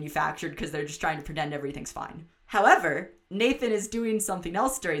fake and manufactured because they're just trying to pretend everything's fine. However, Nathan is doing something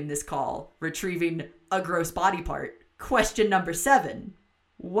else during this call, retrieving a gross body part. Question number 7.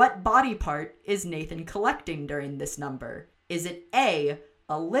 What body part is Nathan collecting during this number? Is it A,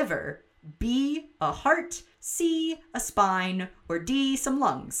 a liver, B, a heart, C, a spine, or D, some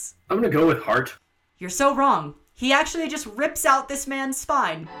lungs? I'm gonna go with heart. You're so wrong. He actually just rips out this man's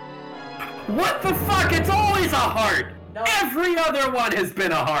spine. What the fuck? It's always a heart! Nope. Every other one has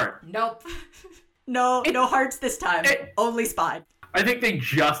been a heart! Nope. No hearts this time. Only spine. I think they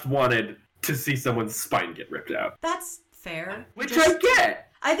just wanted to see someone's spine get ripped out. That's fair. Which I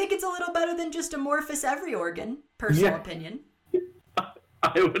get! I think it's a little better than just amorphous every organ. Personal opinion.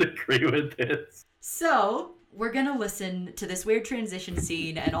 I would agree with this. So, we're gonna listen to this weird transition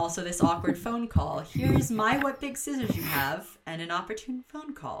scene and also this awkward phone call. Here's My What Big Scissors You Have and an opportune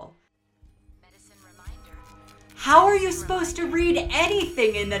phone call. How are you supposed to read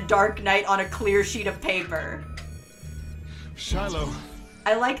anything in the dark night on a clear sheet of paper? Shiloh.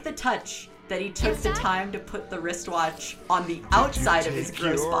 I like the touch that he took the time to put the wristwatch on the outside of his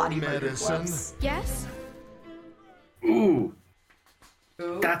gross body murder gloves. Yes? Ooh,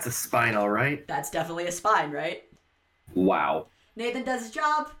 Ooh, that's a spine, all right. that's definitely a spine, right? Wow. Nathan does his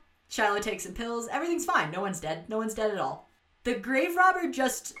job. Shiloh takes some pills. Everything's fine. No one's dead. No one's dead at all. The grave robber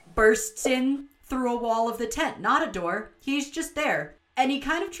just bursts in through a wall of the tent, not a door. He's just there. And he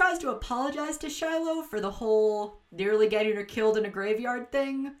kind of tries to apologize to Shiloh for the whole nearly getting her killed in a graveyard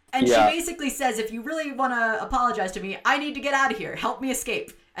thing. And she basically says, if you really want to apologize to me, I need to get out of here. Help me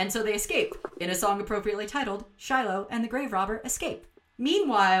escape. And so they escape in a song appropriately titled, Shiloh and the Grave Robber Escape.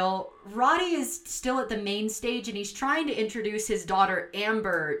 Meanwhile, Roddy is still at the main stage and he's trying to introduce his daughter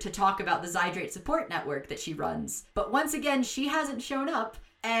Amber to talk about the Zydrate support network that she runs. But once again, she hasn't shown up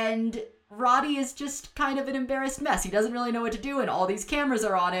and Roddy is just kind of an embarrassed mess. He doesn't really know what to do and all these cameras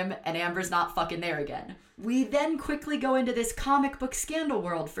are on him and Amber's not fucking there again. We then quickly go into this comic book scandal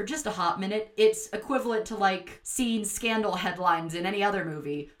world for just a hot minute. It's equivalent to like seeing scandal headlines in any other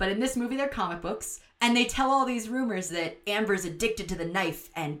movie, but in this movie they're comic books. And they tell all these rumors that Amber's addicted to the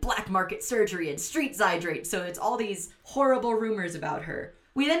knife and black market surgery and street Zydrate. So it's all these horrible rumors about her.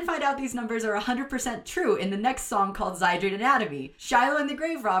 We then find out these numbers are 100% true in the next song called Zydrate Anatomy. Shiloh and the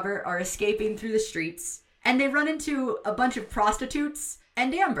grave robber are escaping through the streets, and they run into a bunch of prostitutes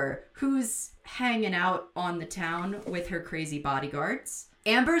and Amber, who's hanging out on the town with her crazy bodyguards.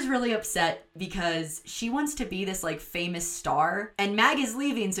 Amber's really upset because she wants to be this like famous star and Mag is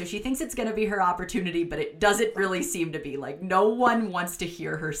leaving, so she thinks it's gonna be her opportunity, but it doesn't really seem to be. Like no one wants to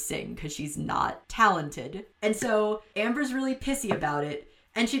hear her sing because she's not talented. And so Amber's really pissy about it.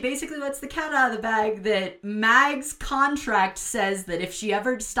 And she basically lets the cat out of the bag that Mag's contract says that if she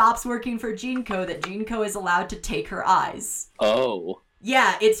ever stops working for GeneCo, that GeneCo is allowed to take her eyes. Oh.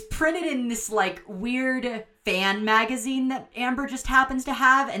 Yeah, it's printed in this like weird fan magazine that Amber just happens to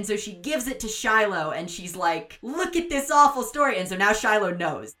have, and so she gives it to Shiloh and she's like, look at this awful story. And so now Shiloh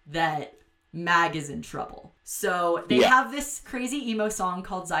knows that Mag is in trouble. So they have this crazy emo song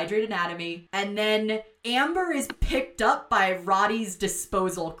called Zydrate Anatomy, and then Amber is picked up by Roddy's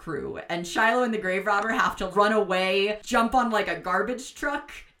disposal crew, and Shiloh and the grave robber have to run away, jump on like a garbage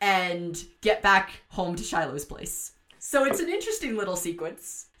truck, and get back home to Shiloh's place. So it's an interesting little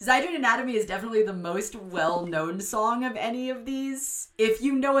sequence. Zydrate Anatomy is definitely the most well-known song of any of these. If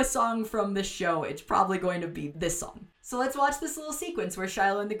you know a song from the show, it's probably going to be this song. So let's watch this little sequence where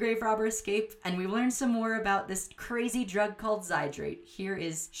Shiloh and the grave robber escape, and we learn some more about this crazy drug called Zydrate. Here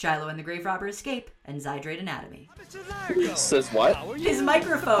is Shiloh and the grave robber escape and Zydrate Anatomy. Says what? His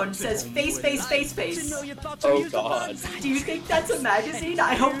microphone says face, face, face, face. Oh god. Do you think that's a magazine?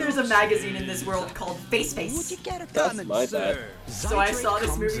 I hope there's a magazine in this world called Face Face. That's my bad. So I saw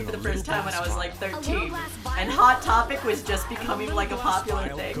this movie for the first time when I was like 13, and Hot Topic was just becoming like a popular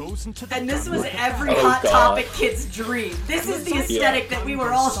thing. And this was every Hot Topic kid's dream. This is the aesthetic that we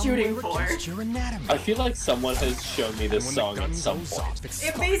were all shooting for. I feel like someone has shown me this song at some point.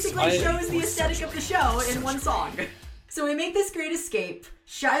 It basically shows the aesthetic of the show in one song. So we make this great escape.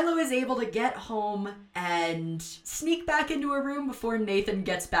 Shiloh is able to get home and sneak back into her room before Nathan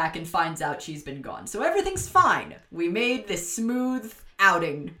gets back and finds out she's been gone. So everything's fine. We made this smooth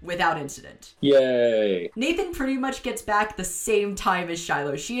outing without incident. Yay. Nathan pretty much gets back the same time as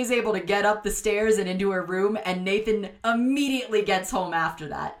Shiloh. She is able to get up the stairs and into her room, and Nathan immediately gets home after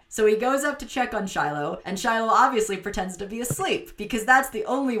that. So he goes up to check on Shiloh, and Shiloh obviously pretends to be asleep, because that's the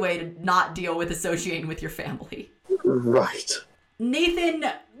only way to not deal with associating with your family. Right. Nathan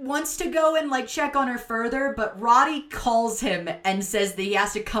wants to go and like check on her further, but Roddy calls him and says that he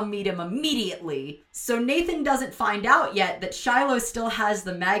has to come meet him immediately. So Nathan doesn't find out yet that Shiloh still has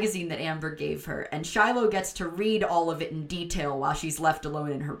the magazine that Amber gave her, and Shiloh gets to read all of it in detail while she's left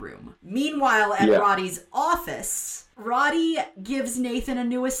alone in her room. Meanwhile, at Roddy's office, Roddy gives Nathan a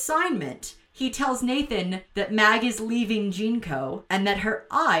new assignment. He tells Nathan that Mag is leaving GeneCo and that her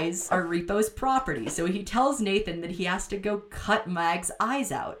eyes are Repo's property. So he tells Nathan that he has to go cut Mag's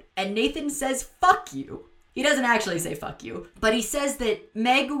eyes out. And Nathan says, fuck you. He doesn't actually say fuck you, but he says that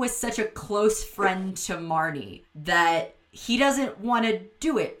Meg was such a close friend to Marnie that he doesn't want to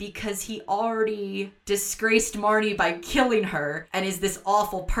do it because he already disgraced Marnie by killing her and is this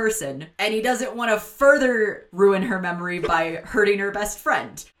awful person. And he doesn't want to further ruin her memory by hurting her best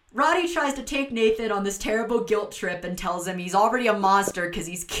friend. Roddy tries to take Nathan on this terrible guilt trip and tells him he's already a monster because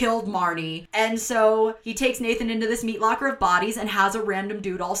he's killed Marnie. And so he takes Nathan into this meat locker of bodies and has a random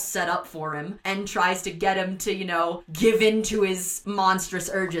dude all set up for him and tries to get him to, give in to his monstrous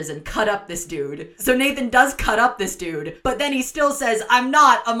urges and cut up this dude. So Nathan does cut up this dude, but then he still says, I'm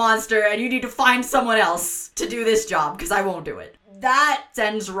not a monster and you need to find someone else to do this job because I won't do it. That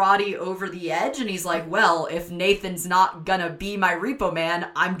sends Roddy over the edge, and he's like, well, if Nathan's not gonna be my repo man,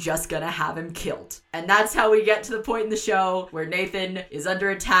 I'm just gonna have him killed. And that's how we get to the point in the show where Nathan is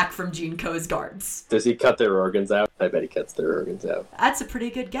under attack from Jinko's guards. Does he cut their organs out? I bet he cuts their organs out. That's a pretty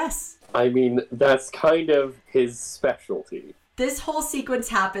good guess. I mean, that's kind of his specialty. This whole sequence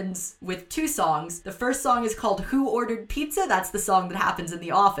happens with 2 songs. The first song is called Who Ordered Pizza? That's the song that happens in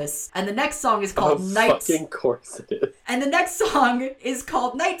the office. And the next song is called Night... fucking course it is. And the next song is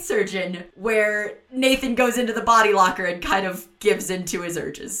called Night Surgeon, where Nathan goes into the body locker and kind of gives into his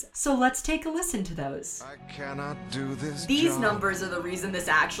urges. So let's take a listen to those. I cannot do this These job. numbers are the reason this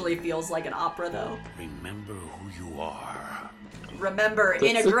actually feels like an opera, though. Remember who you are. Remember,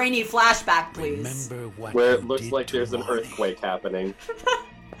 in a grainy flashback, please. Remember what Where it you looks did like to there's an Marnie. earthquake happening.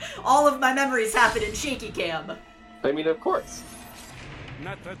 All of my memories happen in shaky cam. I mean, of course.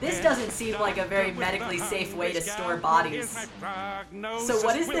 This doesn't seem like a very medically safe way to store bodies. So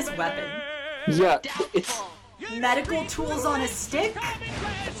what is this weapon? Yeah, it's... Medical tools on a stick?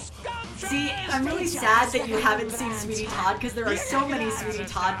 See, I'm really sad that you haven't seen Sweeney Todd because there are so many Sweeney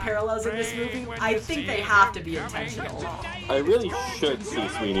Todd parallels in this movie. I think they have to be intentional. I really should see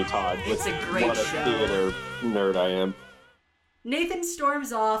Sweeney Todd. It's a great what a show. theater nerd I am. Nathan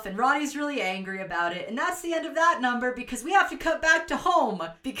storms off and Roddy's really angry about it, and that's the end of that number because we have to cut back to home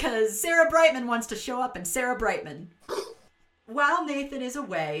because Sarah Brightman wants to show up, and Sarah Brightman. While Nathan is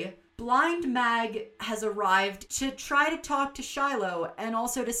away, Blind Mag has arrived to try to talk to Shiloh and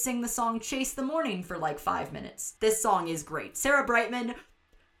also to sing the song Chase the Morning for like 5 minutes. This song is great. Sarah Brightman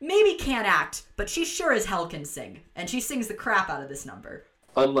maybe can't act, but she sure as hell can sing, and she sings the crap out of this number.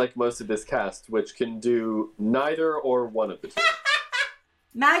 Unlike most of this cast, which can do neither or one of the two.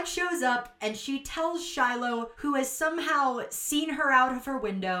 Mag shows up and she tells Shiloh, who has somehow seen her out of her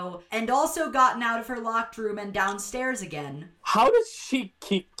window and also gotten out of her locked room and downstairs again. How does she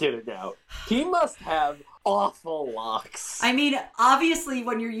keep getting out? He must have awful locks. I mean, obviously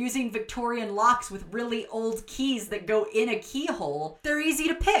when you're using Victorian locks with really old keys that go in a keyhole, they're easy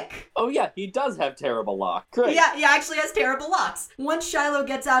to pick. Oh yeah, he does have terrible luck. Great. Yeah, he actually has terrible locks. Once Shiloh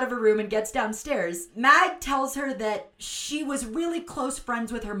gets out of her room and gets downstairs, Mag tells her that she was really close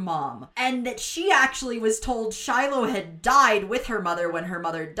friends with her mom, and that she actually was told Shiloh had died with her mother when her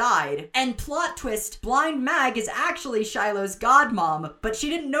mother died. And plot twist, Blind Mag is actually Shiloh's godmom, but she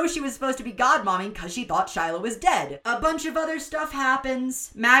didn't know she was supposed to be godmomming because she thought Shiloh was dead. A bunch of other stuff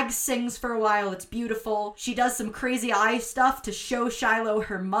happens. Mag sings for a while. It's beautiful. She does some crazy eye stuff to show Shiloh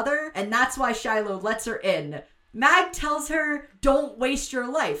her mother, and that's why Shiloh lets her in. Mag tells her, don't waste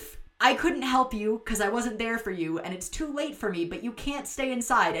your life. I couldn't help you because I wasn't there for you, and it's too late for me, but you can't stay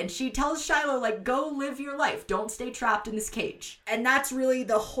inside. And she tells Shiloh, like, go live your life. Don't stay trapped in this cage. And that's really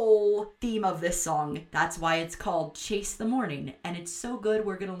the whole theme of this song. That's why it's called Chase the Morning. And it's so good,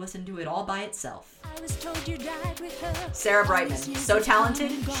 we're going to listen to it all by itself. Sarah Brightman, so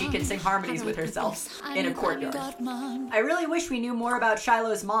talented, she can sing harmonies with herself in a courtyard. I really wish we knew more about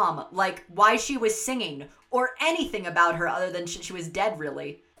Shiloh's mom, like why she was singing, or anything about her other than she was dead,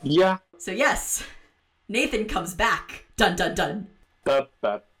 really. Yeah. So yes, Nathan comes back. Dun dun dun. Ba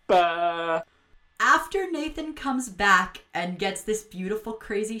ba ba. After Nathan comes back and gets this beautiful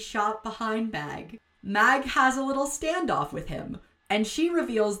crazy shot behind Mag, Mag has a little standoff with him, and she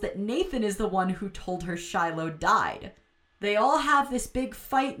reveals that Nathan is the one who told her Shiloh died. They all have this big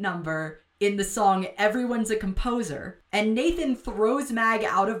fight number in the song Everyone's a Composer, and Nathan throws Mag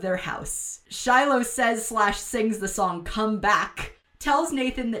out of their house. Shiloh says/sings the song Come Back, tells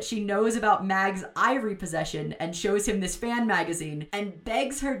Nathan that she knows about Mag's eye repossession and shows him this fan magazine and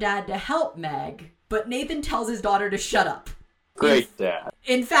begs her dad to help Mag, but Nathan tells his daughter to shut up. Great dad.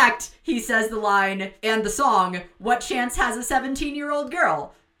 In fact, he says the line and the song, what chance has a 17-year-old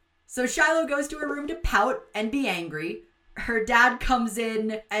girl? So Shiloh goes to her room to pout and be angry. Her dad comes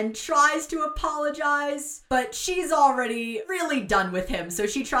in and tries to apologize, but she's already really done with him. So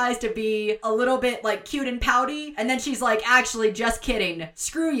she tries to be a little bit like cute and pouty. And then she's like, actually, just kidding.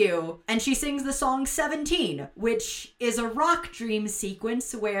 Screw you. And she sings the song 17, which is a rock dream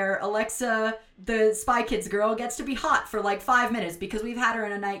sequence where Alexa, the Spy Kids girl, gets to be hot for like 5 minutes because we've had her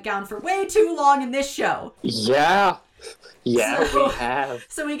in a nightgown for way too long in this show. Yeah. Yeah, So- we have.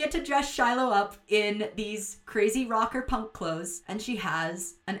 So we get to dress Shiloh up in these crazy rocker punk clothes, and she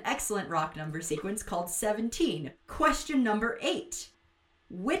has an excellent rock number sequence called 17. Question number 8.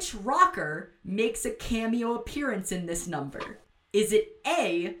 Which rocker makes a cameo appearance in this number? Is it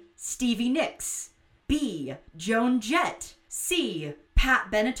A, Stevie Nicks, B, Joan Jett, C,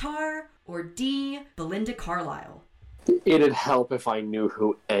 Pat Benatar, or D, Belinda Carlisle? It'd help if I knew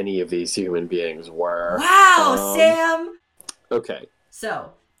who any of these human beings were. Wow, Sam! Okay.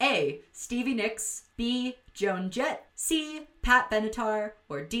 So, A, Stevie Nicks, B, Joan Jett, C, Pat Benatar,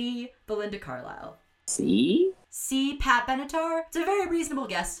 or D, Belinda Carlisle. See? C, Pat Benatar? It's a very reasonable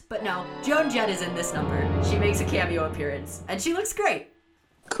guess, but no, Joan Jett is in this number. She makes a cameo appearance, and she looks great.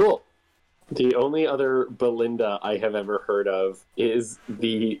 Cool. The only other Belinda I have ever heard of is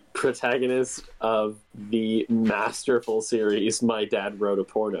the protagonist of the masterful series My Dad Wrote a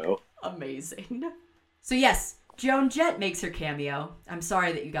Porno. Amazing. So yes, Joan Jett makes her cameo. I'm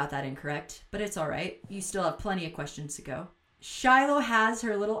sorry that you got that incorrect, but it's alright. You still have plenty of questions to go. Shiloh has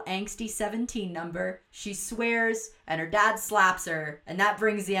her little angsty 17 number. She swears, and her dad slaps her, and that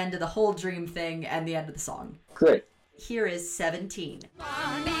brings the end of the whole dream thing and the end of the song. Great. Here is 17.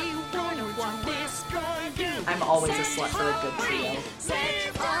 I'm always a slut for a good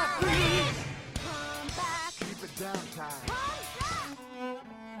trio.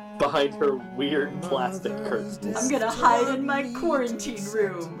 Behind her weird plastic curtain. I'm gonna hide in my quarantine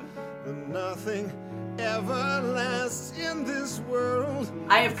room. Nothing ever lasts in this world.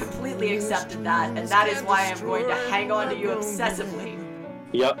 I have completely accepted that, and that is why I'm going to hang on to you obsessively.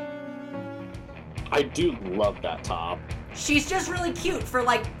 Yep. I do love that top. She's just really cute for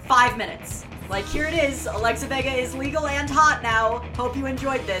like 5 minutes. Like, here it is. Alexa Vega is legal and hot now. Hope you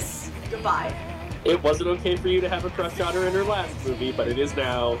enjoyed this. Goodbye. It wasn't okay for you to have a crush on her in her last movie, but it is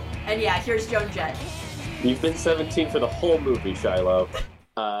now. And yeah, here's Joan Jett. You've been 17 for the whole movie, Shiloh.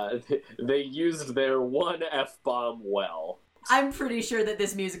 They used their one F-bomb well. I'm pretty sure that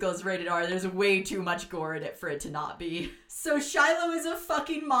this musical is rated R. There's way too much gore in it for it to not be. So Shiloh is a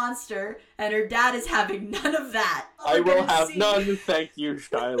fucking monster, and her dad is having none of that. I will have none, thank you,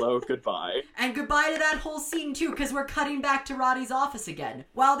 Shiloh. Goodbye. And goodbye to that whole scene, too, because we're cutting back to Roddy's office again.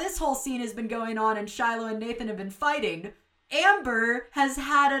 While this whole scene has been going on and Shiloh and Nathan have been fighting, Amber has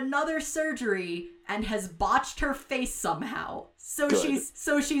had another surgery and has botched her face somehow. So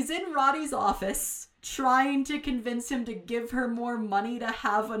Good. she's in Roddy's office, trying to convince him to give her more money to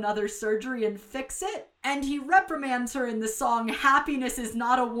have another surgery and fix it. And he reprimands her in the song Happiness is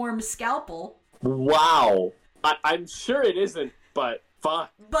Not a Warm Scalpel. Wow. I'm sure it isn't, but fine.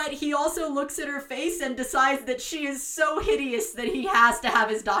 But he also looks at her face and decides that she is so hideous that he has to have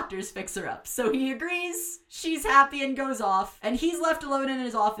his doctors fix her up. So he agrees, she's happy and goes off, and he's left alone in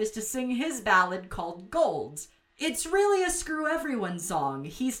his office to sing his ballad called Gold. It's really a screw everyone song.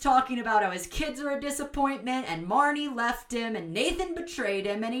 He's talking about how his kids are a disappointment, and Marnie left him, and Nathan betrayed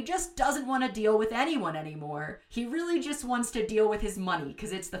him, and he just doesn't want to deal with anyone anymore. He really just wants to deal with his money,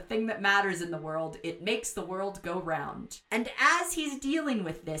 because it's the thing that matters in the world. It makes the world go round. And as he's dealing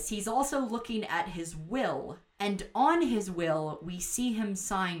with this, he's also looking at his will. And on his will, we see him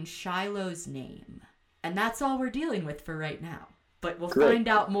sign Shiloh's name. And that's all we're dealing with for right now. But we'll Great. find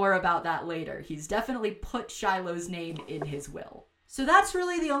out more about that later. He's definitely put Shiloh's name in his will. So that's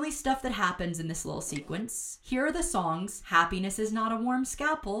really the only stuff that happens in this little sequence. Here are the songs, Happiness is Not a Warm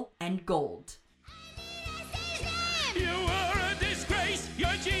Scalpel, and Gold. You are a disgrace. Your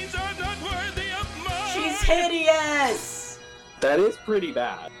jeans are not worthy of mine. She's hideous! That is pretty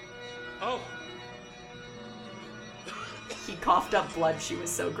bad. Oh, He coughed up blood. She was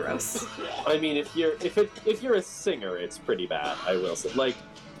so gross. I mean, if you're a singer, it's pretty bad, I will say. Like,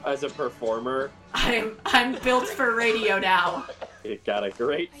 as a performer, I'm built for radio now. you got a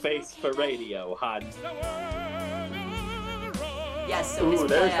great face for radio, hon. Yes, so his Ooh,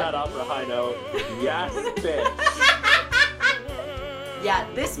 there's plan. that opera high note. Yes, bitch. Yeah,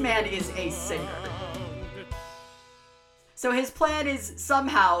 this man is a singer. So his plan is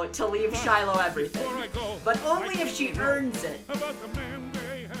somehow to leave Shiloh everything, but only if she earns it. about the man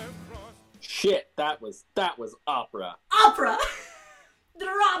they have crossed. Shit, that was opera. Opera!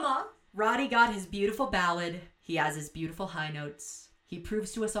 Drama! Roddy got his beautiful ballad. He has his beautiful high notes. He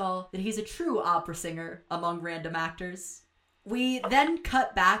proves to us all that he's a true opera singer among random actors. We then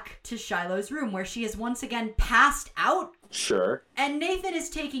cut back to Shiloh's room where she is once again passed out, Sure. and Nathan is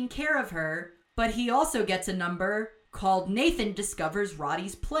taking care of her, but he also gets a number called Nathan Discovers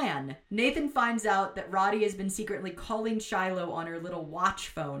Roddy's Plan. Nathan finds out that Roddy has been secretly calling Shiloh on her little watch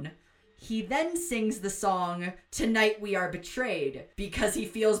phone. He then sings the song Tonight We Are Betrayed because he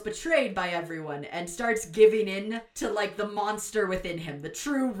feels betrayed by everyone and starts giving in to like the monster within him, the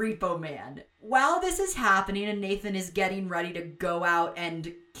true Repo Man. While this is happening and Nathan is getting ready to go out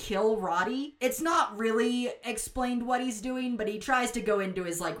and kill Roddy, it's not really explained what he's doing, but he tries to go into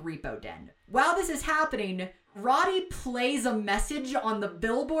his like repo den. While this is happening, Roddy plays a message on the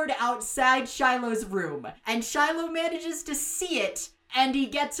billboard outside Shiloh's room, and Shiloh manages to see it, and he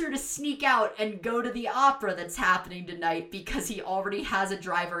gets her to sneak out and go to the opera that's happening tonight because he already has a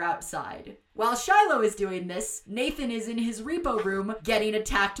driver outside. While Shiloh is doing this, Nathan is in his repo room getting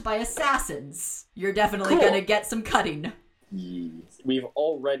attacked by assassins. You're definitely gonna get some cutting. Yes. We've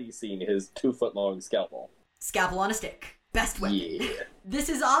already seen his 2-foot-long scalpel. Scalpel on a stick. Best weapon. Yeah. This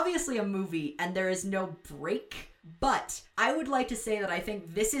is obviously a movie, and there is no break, but I would like to say that I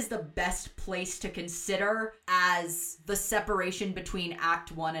think this is the best place to consider as the separation between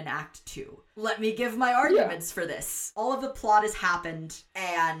Act 1 and Act 2. Let me give my arguments for this. All of the plot has happened,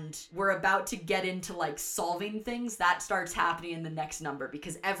 and we're about to get into, like, solving things. That starts happening in the next number,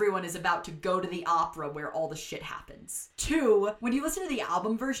 because everyone is about to go to the opera where all the shit happens. 2, when you listen to the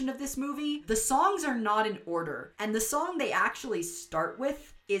album version of this movie, the songs are not in order, and the song they actually start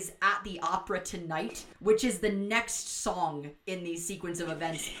with is At the Opera Tonight, which is the next song in the sequence of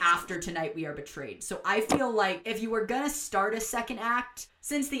events after Tonight We Are Betrayed. So I feel like if you were gonna start a second act,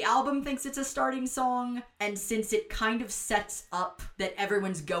 since the album thinks it's a starting song, and since it kind of sets up that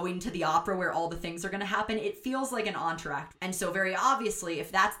everyone's going to the opera where all the things are gonna happen, it feels like an entr'acte. And so very obviously,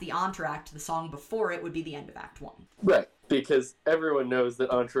 if that's the entr'acte, the song before it would be the end of Act 1. Right. Because everyone knows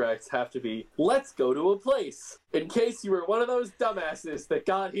that entr'actes have to be, let's go to a place. In case you were one of those dumbasses that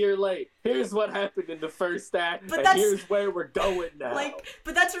got here late, here's what happened in the first act, and here's where we're going now.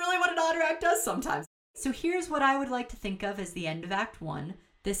 But that's really what an entr'acte does sometimes. So here's what I would like to think of as the end of Act 1.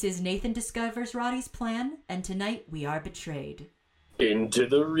 This is Nathan discovers Roddy's plan, and tonight we are betrayed. Into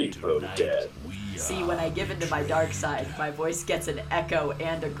the repo den. See, when I give into my dark side, my voice gets an echo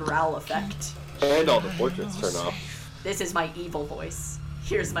and a growl effect. And all the portraits turn off. This is my evil voice.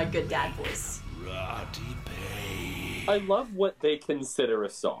 Here's my good dad voice. I love what they consider a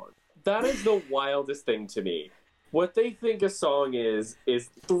song. That is the wildest thing to me. What they think a song is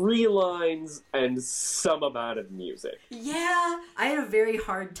 3 lines and some amount of music. Yeah, I had a very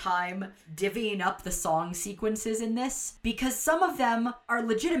hard time divvying up the song sequences in this, because some of them are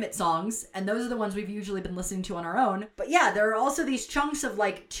legitimate songs, and those are the ones we've usually been listening to on our own. But yeah, there are also these chunks of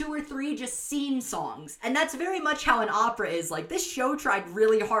like 2 or 3 just scene songs, and that's very much how an opera is. Like, this show tried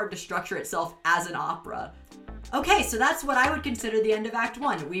really hard to structure itself as an opera. Okay, so that's what I would consider the end of Act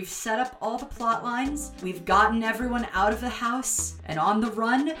 1. We've set up all the plot lines, we've gotten everyone out of the house and on the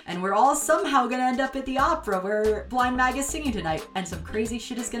run, and we're all somehow gonna end up at the opera where Blind Mag is singing tonight, and some crazy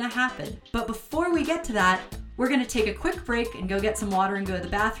shit is gonna happen. But before we get to that, we're gonna take a quick break and go get some water and go to the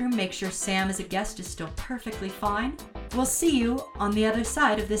bathroom, make sure Sam as a guest is still perfectly fine. We'll see you on the other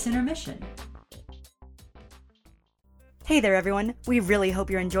side of this intermission. Hey there everyone, we really hope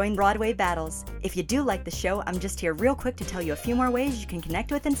you're enjoying Broadway Battles. If you do like the show, I'm just here real quick to tell you a few more ways you can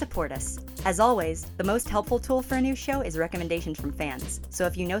connect with and support us. As always, the most helpful tool for a new show is recommendations from fans. So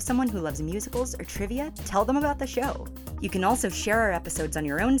if you know someone who loves musicals or trivia, tell them about the show. You can also share our episodes on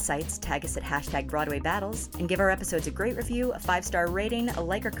your own sites, tag us at #BroadwayBattles, and give our episodes a great review, a 5-star rating, a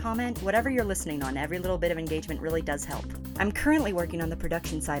like or comment, whatever you're listening on. Every little bit of engagement really does help. I'm currently working on the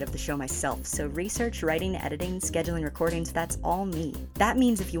production side of the show myself, so research, writing, editing, scheduling recordings, that's all me. That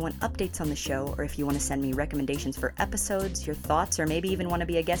means if you want updates on the show, or if you want to send me recommendations for episodes, your thoughts, or maybe even want to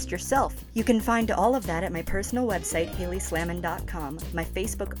be a guest yourself, you can find all of that at my personal website, HaleySlammin.com, my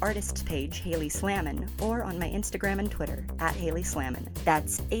Facebook artists page, Haley Slammin, or on my Instagram and Twitter, @HaleySlammin.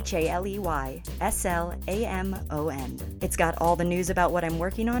 That's HaleySlamon. It's got all the news about what I'm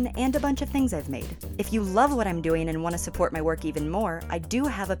working on and a bunch of things I've made. If you love what I'm doing and want to support my work even more, I do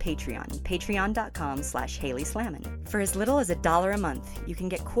have a Patreon, patreon.com/HaleySlammin. For as little as $1 a month, you can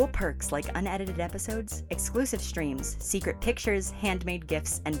get cool perks like unedited episodes, exclusive streams, secret pictures, handmade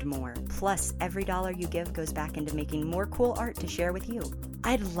gifts, and more. Plus, every $1 you give goes back into making more cool art to share with you.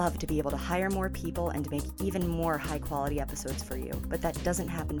 I'd love to be able to hire more people and make even more high-quality episodes for you, but that doesn't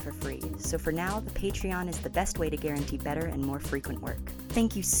happen for free. So for now, the Patreon is the best way to guarantee better and more frequent work.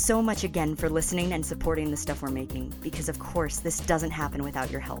 Thank you so much again for listening and supporting the stuff we're making, because of course this doesn't happen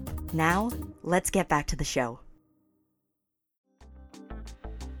without your help. Now, let's get back to the show.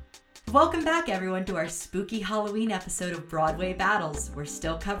 Welcome back, everyone, to our spooky Halloween episode of Broadway Battles. We're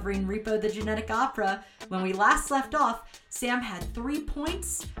still covering Repo the Genetic Opera. When we last left off, Sam had 3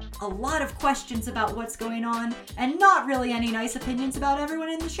 points, a lot of questions about what's going on, and not really any nice opinions about everyone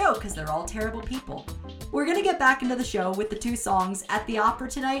in the show, because they're all terrible people. We're gonna get back into the show with the 2 songs, At the Opera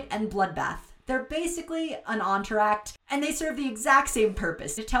Tonight and Bloodbath. They're basically an entr'acte, and they serve the exact same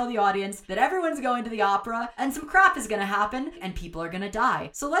purpose, to tell the audience that everyone's going to the opera, and some crap is gonna happen, and people are gonna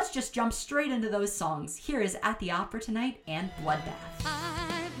die. So let's just jump straight into those songs. Here is At the Opera Tonight and Bloodbath.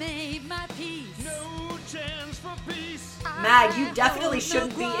 I've made my peace. No chance for peace. Mag, you definitely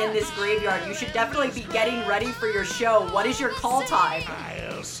shouldn't be in this graveyard. You should definitely be getting ready for your show. What is your call time?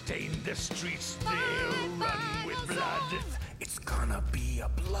 I'll stain the streets, they'll run with blood. It's gonna be a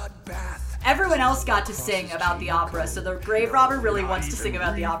bloodbath. Everyone else got to sing about the opera, so the grave robber really wants to sing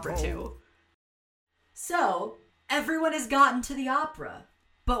about the opera too. So, everyone has gotten to the opera.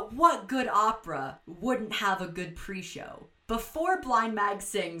 But what good opera wouldn't have a good pre-show? Before Blind Mag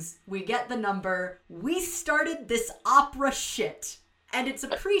sings, we get the number, "We started this opera shit." And it's a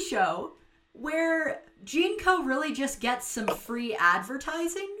pre-show where GeneCo really just gets some free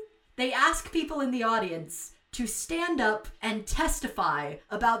advertising. They ask people in the audience to stand up and testify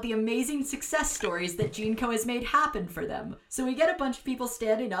about the amazing success stories that GeneCo has made happen for them. So we get a bunch of people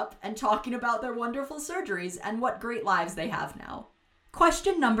standing up and talking about their wonderful surgeries and what great lives they have now.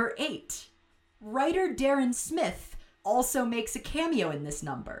 Question number 8. Writer Darren Smith also makes a cameo in this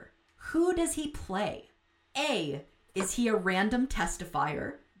number. Who does he play? A, is he a random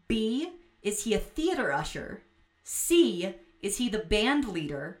testifier? B, is he a theater usher? C, is he the band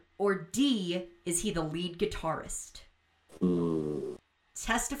leader? Or D, is he the lead guitarist?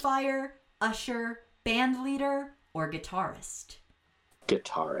 Testifier, usher, band leader, or guitarist?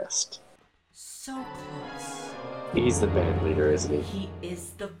 Guitarist. So close. He's the band leader, isn't he? He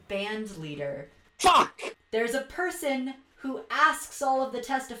is the band leader. Fuck! There's a person who asks all of the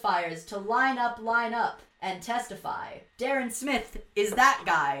testifiers to line up, and testify. Darren Smith is that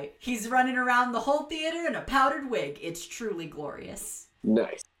guy. He's running around the whole theater in a powdered wig. It's truly glorious.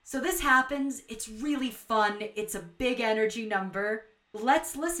 Nice. So this happens, it's really fun, it's a big energy number.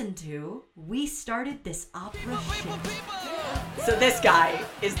 Let's listen to We Started This Opera Shit. So this guy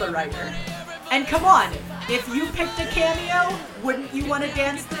is the writer. And come on, if you picked a cameo, wouldn't you want to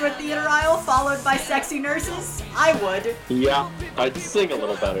dance through a theater aisle followed by sexy nurses? I would. Yeah, I'd sing a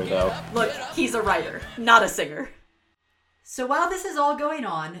little better though. Look, he's a writer, not a singer. So while this is all going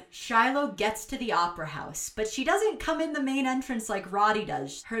on, Shiloh gets to the opera house, but she doesn't come in the main entrance like Roddy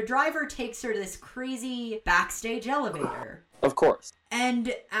does. Her driver takes her to this crazy backstage elevator. Of course.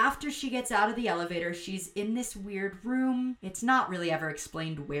 And after she gets out of the elevator, she's in this weird room. It's not really ever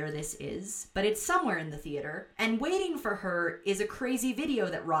explained where this is, but it's somewhere in the theater. And waiting for her is a crazy video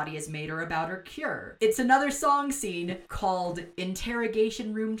that Roddy has made her about her cure. It's another song scene called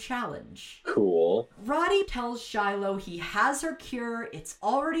Interrogation Room Challenge. Cool. Roddy tells Shiloh he has her cure, it's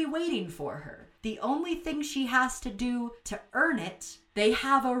already waiting for her. The only thing she has to do to earn it, they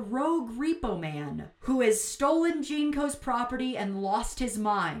have a rogue repo man who has stolen GeneCo's property and lost his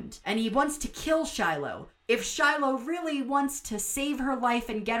mind, and he wants to kill Shiloh. If Shiloh really wants to save her life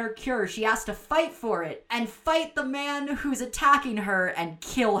and get her cure, she has to fight for it, and fight the man who's attacking her and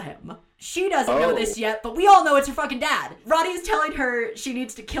kill him. She doesn't know this yet, but we all know it's her fucking dad. Roddy is telling her she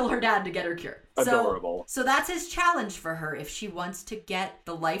needs to kill her dad to get her cure. Adorable. So that's his challenge for her. If she wants to get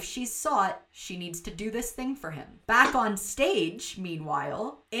the life she's sought, she needs to do this thing for him. Back on stage,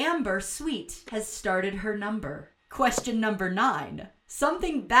 meanwhile, Amber Sweet has started her number. Question number 9.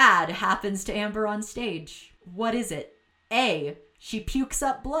 Something bad happens to Amber on stage. What is it? A, she pukes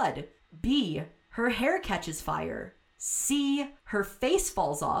up blood. B, her hair catches fire. C, her face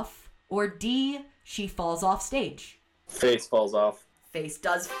falls off. Or D, she falls off stage. Face falls off. Face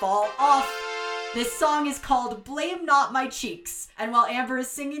does fall off. This song is called Blame Not My Cheeks. And while Amber is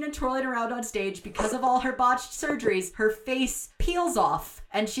singing and twirling around on stage, because of all her botched surgeries, her face peels off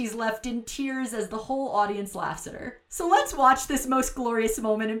and she's left in tears as the whole audience laughs at her. So let's watch this most glorious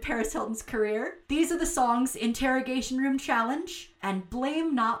moment in Paris Hilton's career. These are the songs Interrogation Room Challenge and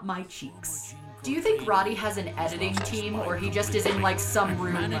Blame Not My Cheeks. Do you think Roddy has an editing team, or he just is in like some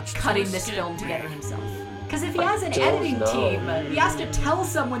room cutting this film together himself? Because if he has an editing team, he has to tell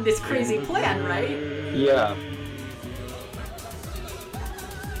someone this crazy plan, right? Yeah.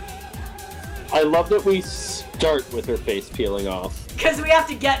 I love that we start with her face peeling off. Because we have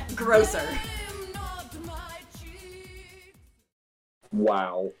to get grosser.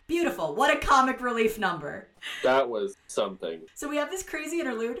 Wow. Beautiful. What a comic relief number. That was something. So we have this crazy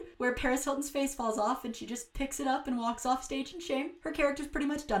interlude where Paris Hilton's face falls off and she just picks it up and walks off stage in shame. Her character's pretty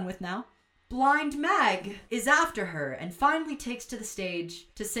much done with now. Blind Mag is after her and finally takes to the stage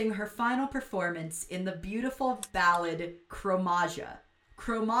to sing her final performance in the beautiful ballad Chromagia.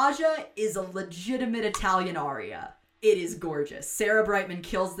 Chromagia is a legitimate Italian aria. It is gorgeous. Sarah Brightman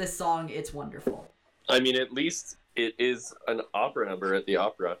kills this song. It's wonderful. I mean, at least it is an opera number at the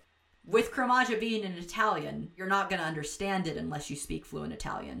opera. With Chromagia being in Italian, you're not going to understand it unless you speak fluent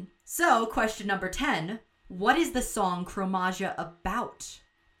Italian. So, question number 10. What is the song Chromagia about?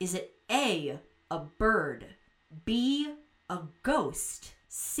 Is it A, a bird, B, a ghost,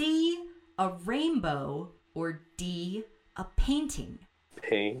 C, a rainbow, or D, a painting?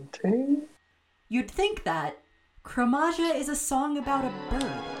 Painting? You'd think that. Chromagia is a song about a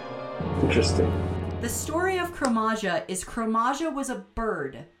bird. Interesting. The story of Chromagia is Chromagia was a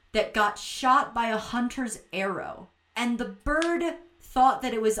bird that got shot by a hunter's arrow. And the bird thought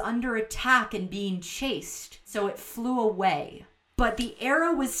that it was under attack and being chased, so it flew away. But the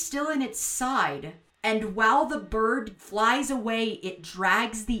arrow was still in its side, and while the bird flies away, it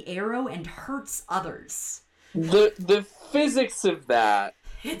drags the arrow and hurts others. The physics of that...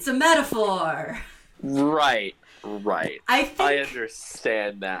 It's a metaphor. Right. I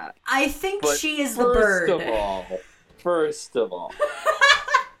understand that. I think but she is the bird. First of all,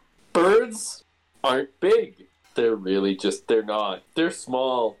 birds aren't big. They're really just, they're not. They're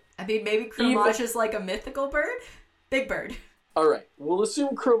small. I mean, maybe Chromagia's like a mythical bird? Big bird. Alright, we'll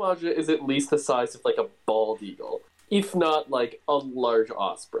assume Chromagia is at least the size of like a bald eagle, if not like a large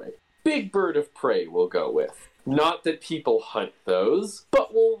osprey. Big bird of prey we'll go with. Not that people hunt those,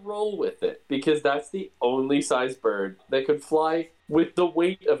 but we'll roll with it, because that's the only size bird that could fly with the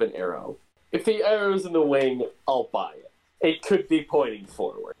weight of an arrow. If the arrow's in the wing, I'll buy it. It could be pointing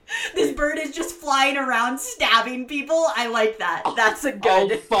forward. This bird is just flying around stabbing people. I like that. That's a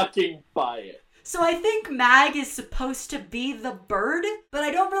good... I'll fucking buy it. So I think Mag is supposed to be the bird, but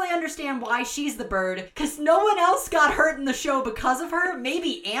I don't really understand why she's the bird, because no one else got hurt in the show because of her.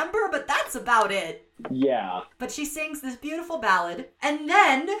 Maybe Amber, but that's about it. Yeah. But she sings this beautiful ballad, and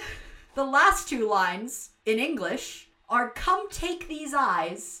then the last two lines in English are, "Come take these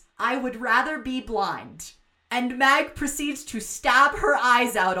eyes, I would rather be blind." And Mag proceeds to stab her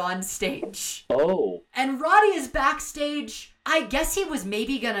eyes out on stage. Oh. And Roddy is backstage. I guess he was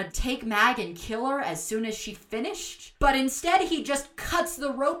maybe gonna take Mag and kill her as soon as she finished. But instead he just cuts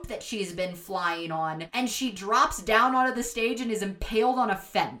the rope that she's been flying on. And she drops down onto the stage and is impaled on a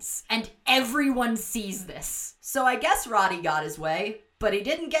fence. And everyone sees this. So I guess Roddy got his way. But he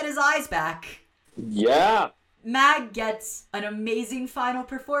didn't get his eyes back. Yeah. Mag gets an amazing final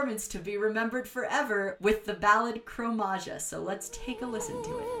performance to be remembered forever with the ballad Chromagia, so let's take a listen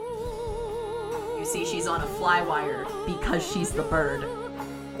to it. You see she's on a fly wire because she's the bird.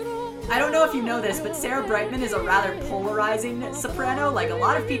 I don't know if you know this, but Sarah Brightman is a rather polarizing soprano. Like, a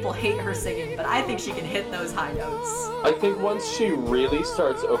lot of people hate her singing, but I think she can hit those high notes. I think once she really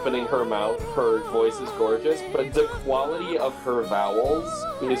starts opening her mouth, her voice is gorgeous, but the quality of her vowels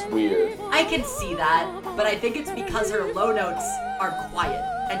is weird. I can see that, but I think it's because her low notes are quiet,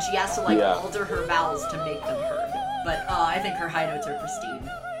 and she has to, alter her vowels to make them heard. But I think her high notes are pristine.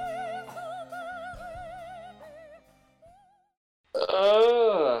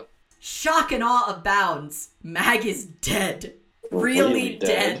 Shock and awe abounds. Mag is dead. Really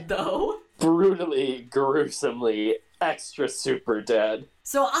dead, though. Brutally, gruesomely, extra super dead.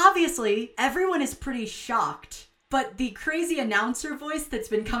 So obviously, everyone is pretty shocked. But the crazy announcer voice that's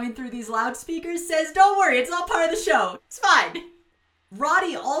been coming through these loudspeakers says, "Don't worry, it's all part of the show. It's fine."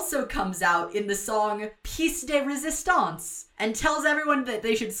 Roddy also comes out in the song Piece de Resistance and tells everyone that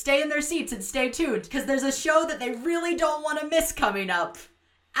they should stay in their seats and stay tuned because there's a show that they really don't want to miss coming up.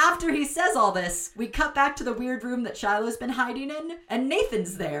 After he says all this, we cut back to the weird room that Shiloh's been hiding in, and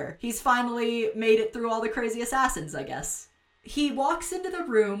Nathan's there. He's finally made it through all the crazy assassins, I guess. He walks into the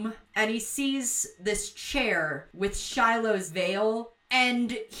room, and he sees this chair with Shiloh's veil,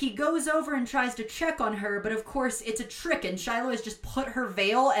 and he goes over and tries to check on her, but of course it's a trick, and Shiloh has just put her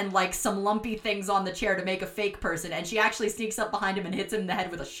veil and some lumpy things on the chair to make a fake person, and she actually sneaks up behind him and hits him in the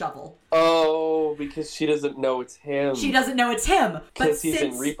head with a shovel. Oh, because she doesn't know it's him. She doesn't know it's him. Because he's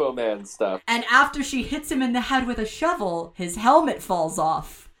in Repo Man stuff. And after she hits him in the head with a shovel, his helmet falls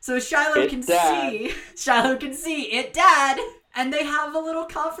off. So Shiloh can see it, Dad. And they have a little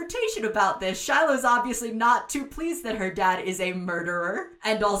confrontation about this. Shiloh's obviously not too pleased that her dad is a murderer.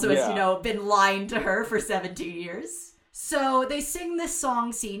 And also has, been lying to her for 17 years. So they sing this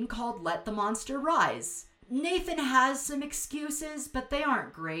song scene called Let the Monster Rise. Nathan has some excuses, but they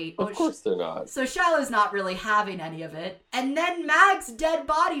aren't great. Of course they're not. So Shiloh's not really having any of it. And then Mag's dead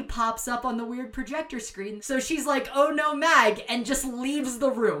body pops up on the weird projector screen. So she's like, oh no, Mag, and just leaves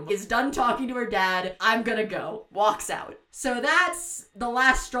the room. Is done talking to her dad. I'm gonna go. Walks out. So that's the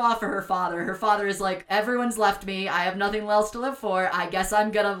last straw for her father. Her father is like, everyone's left me. I have nothing else to live for. I guess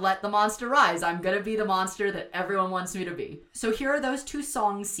I'm gonna let the monster rise. I'm gonna be the monster that everyone wants me to be. So here are those two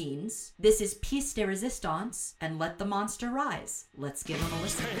song scenes. This is Piece de Resistance and Let the Monster Rise. Let's give them a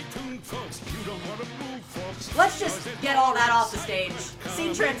listen. Let's just get all that off the stage.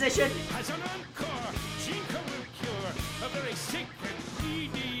 Scene transition. As an encore, Jinka will cure a very sick and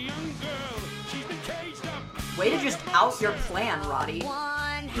needy young girl. She's been caged up. Way to just out your plan, Roddy.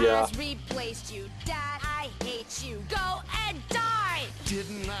 One Yeah. has replaced you. Dad, I hate you. Go and die!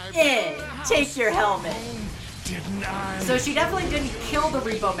 Didn't I? Take your helmet. Didn't I? So she definitely didn't kill the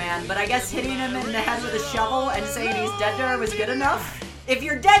Repo Man, but I guess hitting him in the head with a shovel and saying he's dead to her was good enough. If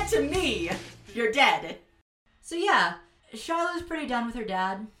you're dead to me, you're dead. So yeah, Shiloh's pretty done with her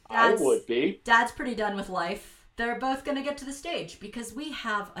dad. I would be. Dad's pretty done with life. They're both gonna get to the stage because we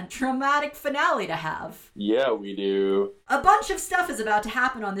have a dramatic finale to have. Yeah, we do. A bunch of stuff is about to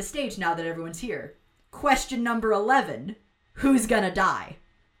happen on the stage now that everyone's here. Question number 11. Who's gonna die?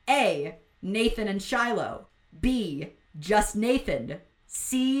 A. Nathan and Shiloh. B. Just Nathan.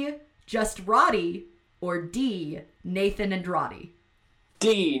 C. Just Roddy. Or D. Nathan and Roddy.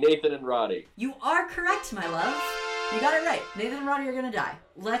 D. Nathan and Roddy. You are correct, my love. You got it right. Nathan and Roddy are gonna die.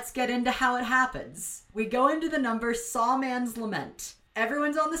 Let's get into how it happens. We go into the number Sawman's Lament.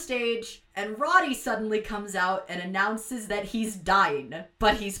 Everyone's on the stage, and Roddy suddenly comes out and announces that he's dying,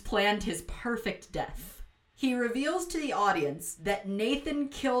 but he's planned his perfect death. He reveals to the audience that Nathan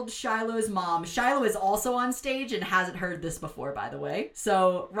killed Shiloh's mom. Shiloh is also on stage and hasn't heard this before, by the way.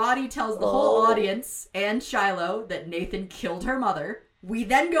 So Roddy tells the whole audience and Shiloh that Nathan killed her mother. We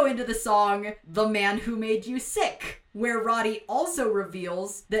then go into the song, The Man Who Made You Sick, where Roddy also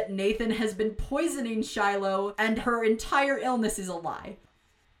reveals that Nathan has been poisoning Shiloh and her entire illness is a lie.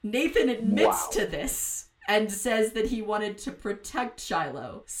 Nathan admits to this and says that he wanted to protect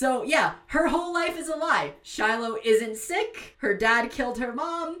Shiloh. So yeah, her whole life is a lie. Shiloh isn't sick, her dad killed her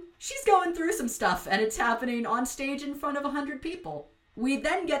mom, she's going through some stuff and it's happening on stage in front of 100 people. We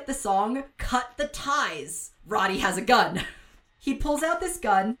then get the song, Cut the Ties. Roddy has a gun. He pulls out this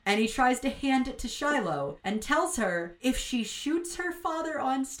gun and he tries to hand it to Shiloh and tells her if she shoots her father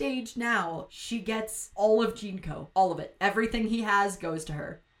on stage now, she gets all of GeneCo. All of it. Everything he has goes to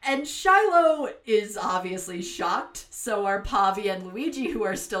her. And Shiloh is obviously shocked. So are Pavi and Luigi, who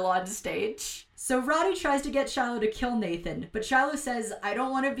are still on stage. So Roddy tries to get Shiloh to kill Nathan, but Shiloh says, I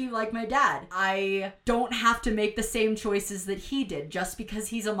don't want to be like my dad. I don't have to make the same choices that he did. Just because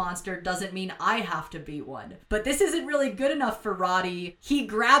he's a monster doesn't mean I have to be one. But this isn't really good enough for Roddy. He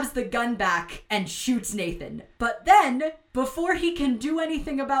grabs the gun back and shoots Nathan. But then, before he can do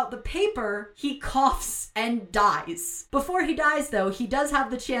anything about the paper, he coughs and dies. Before he dies, though, he does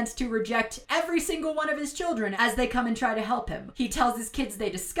have the chance to reject every single one of his children as they come and try to help him. He tells his kids they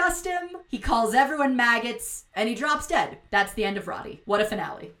disgust him, he calls everyone maggots, and he drops dead. That's the end of Roddy. What a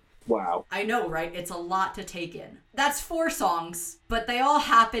finale. Wow. I know, right? It's a lot to take in. That's 4 songs, but they all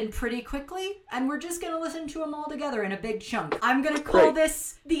happen pretty quickly, and we're just gonna listen to them all together in a big chunk. I'm gonna call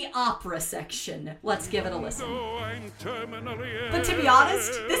this the opera section. Let's give it a listen. But to be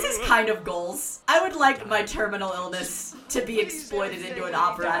honest, this is kind of goals. I would like my terminal illness to be exploited into an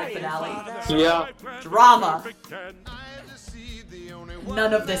operatic finale. Yeah. Drama.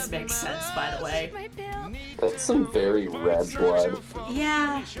 None of this makes sense, by the way. That's some very red blood.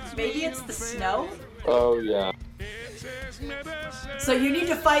 Yeah, maybe it's the snow? Oh, yeah. So you need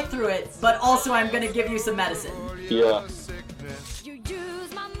to fight through it, but also I'm gonna give you some medicine. Yeah.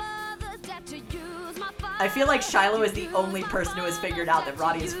 I feel like Shiloh is the only person who has figured out that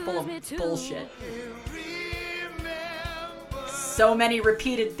Roddy is full of bullshit. So many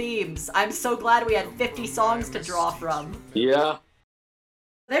repeated themes. I'm so glad we had 50 songs to draw from. Yeah.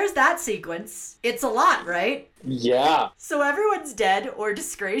 There's that sequence. It's a lot, right? Yeah. So everyone's dead or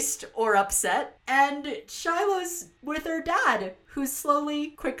disgraced or upset, and Shiloh's with her dad, who's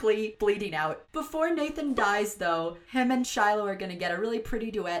slowly, quickly bleeding out. Before Nathan dies, though, him and Shiloh are gonna get a really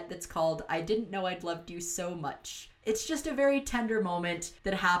pretty duet that's called I Didn't Know I'd Loved You So Much. It's just a very tender moment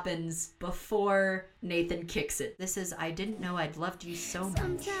that happens before Nathan kicks it. This is I Didn't Know I'd Loved You So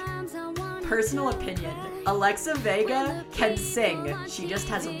Much. Personal opinion, Alexa Vega can sing. She just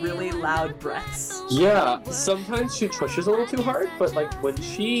has really loud breaths. Yeah, sometimes she pushes a little too hard, but like when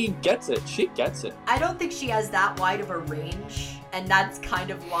she gets it, she gets it. I don't think she has that wide of a range. and that's kind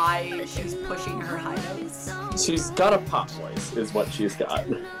of why she's pushing her high notes. She's got a pop voice, is what she's got.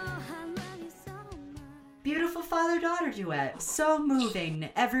 Beautiful father-daughter duet. So moving.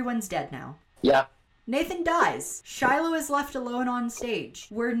 Everyone's dead now. Yeah. Nathan dies. Shiloh is left alone on stage.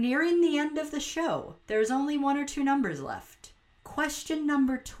 We're nearing the end of the show. There's only 1 or 2 numbers left. Question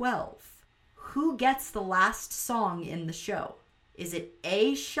number 12. Who gets the last song in the show? Is it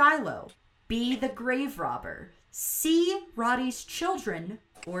A, Shiloh, B, the grave robber, C, Roddy's children,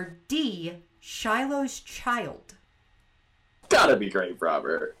 or D, Shiloh's child? Gotta be grave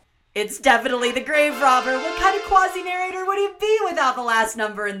robber. It's definitely the grave robber. What kind of quasi-narrator would he be without the last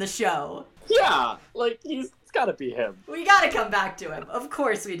number in the show? Yeah, like, it's gotta be him. We gotta come back to him. Of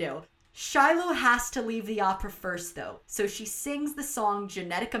course we do. Shiloh has to leave the opera first, though, so she sings the song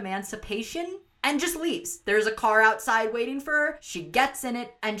Genetic Emancipation and just leaves. There's a car outside waiting for her. She gets in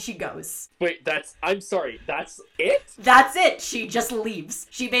it and she goes. Wait, I'm sorry, that's it? That's it. She just leaves.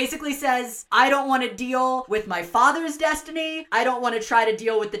 She basically says, I don't want to deal with my father's destiny. I don't want to try to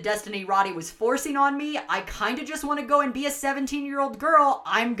deal with the destiny Roddy was forcing on me. I kind of just want to go and be a 17-year-old girl.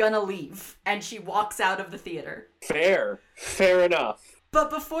 I'm gonna leave. And she walks out of the theater. Fair enough. But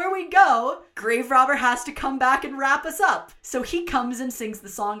before we go, Grave Robber has to come back and wrap us up. So he comes and sings the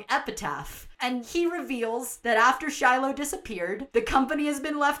song Epitaph. And he reveals that after Shiloh disappeared, the company has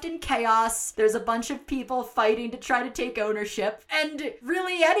been left in chaos. There's a bunch of people fighting to try to take ownership. And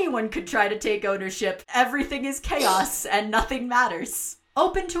really anyone could try to take ownership. Everything is chaos and nothing matters.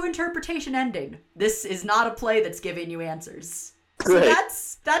 Open to interpretation ending. This is not a play that's giving you answers. Great.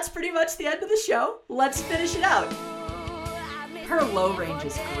 So that's pretty much the end of the show. Let's finish it out. Her low range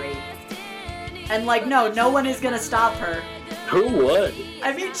is great. And no one is gonna stop her. Who would?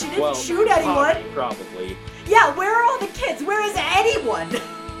 I mean, she didn't shoot anyone. Probably. Yeah, where are all the kids? Where is anyone?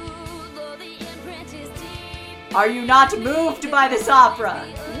 Are you not moved by this opera?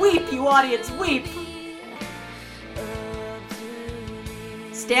 Weep, you audience, weep.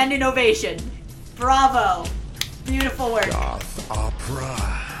 Standing ovation. Bravo. Beautiful work. Goth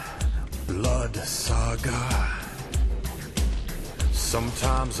opera, blood saga.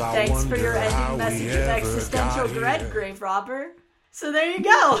 Sometimes I Thanks wonder for your how ending message we of ever existential got dread, here. Grave Robber. So there you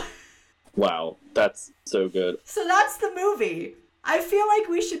go. Wow, that's so good. So that's the movie. I feel like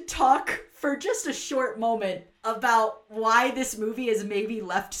we should talk for just a short moment about why this movie is maybe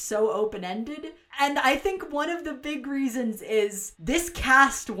left so open-ended. And I think one of the big reasons is this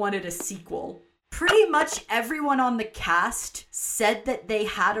cast wanted a sequel. Pretty much everyone on the cast said that they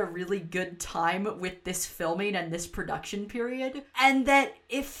had a really good time with this filming and this production period, and that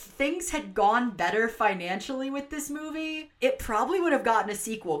if things had gone better financially with this movie, it probably would have gotten a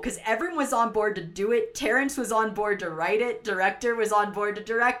sequel, because everyone was on board to do it. Terrence was on board to write it. Director was on board to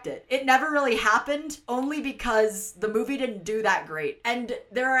direct it. It never really happened, only because the movie didn't do that great. And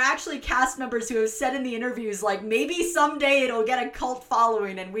there are actually cast members who have said in the interviews, maybe someday it'll get a cult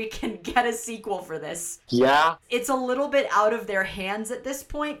following and we can get a sequel for this. Yeah. It's a little bit out of their hands at this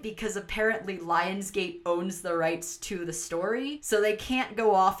point because apparently Lionsgate owns the rights to the story, so they can't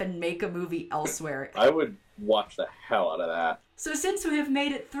go off and make a movie elsewhere. I would watch the hell out of that. So since we have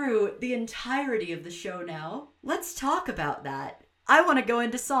made it through the entirety of the show now, let's talk about that. I want to go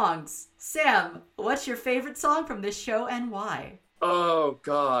into songs. Sam, what's your favorite song from this show and why? Oh,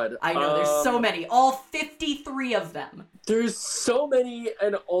 God. I know, there's so many. All 53 of them. There's so many,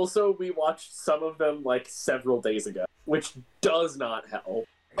 and also we watched some of them, several days ago, which does not help.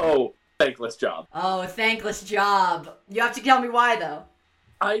 Oh, Thankless Job. Oh, Thankless Job. You have to tell me why, though.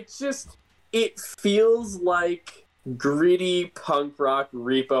 It feels like gritty punk rock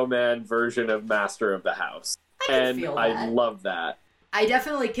Repo Man version of Master of the House. I love that. I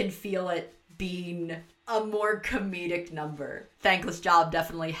definitely can feel it being a more comedic number. Thankless Job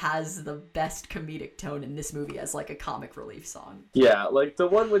definitely has the best comedic tone in this movie as a comic relief song. Yeah, the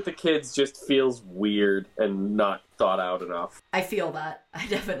one with the kids just feels weird and not thought out enough. I feel that. I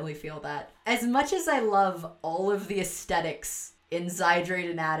definitely feel that. As much as I love all of the aesthetics in Zydrate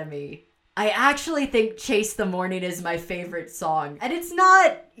Anatomy, I actually think Chase the Morning is my favorite song. And it's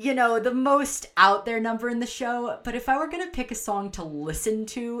not, the most out there number in the show, but if I were going to pick a song to listen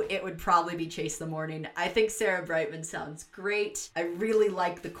to, it would probably be Chase the Morning. I think Sarah Brightman sounds great. I really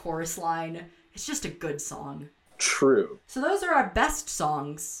like the chorus line. It's just a good song. True. So those are our best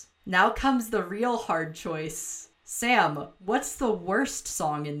songs. Now comes the real hard choice. Sam, what's the worst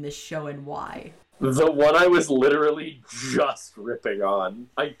song in this show and why? The one I was literally just ripping on.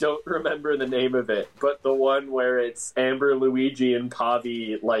 I don't remember the name of it, but the one where it's Amber, Luigi, and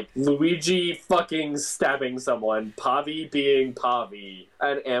Pavi, like, Luigi fucking stabbing someone, Pavi being Pavi,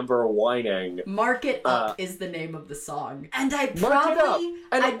 and Amber whining. Mark It Up is the name of the song. And I'd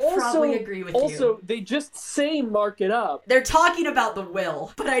probably agree with you. Also, they just say Mark It Up. They're talking about the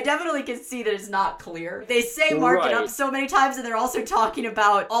will, but I definitely can see that it's not clear. They say Mark It Up so many times, and they're also talking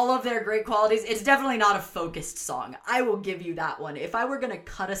about all of their great qualities. It's definitely not a focused song. I will give you that one. If I were gonna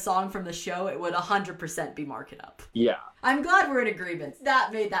cut a song from the show, it would 100% be Mark It Up. Yeah. I'm glad we're in agreement.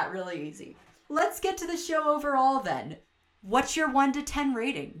 That made that really easy. Let's get to the show overall then. What's your 1 to 10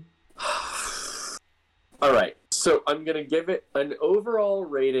 rating? Alright, so I'm gonna give it an overall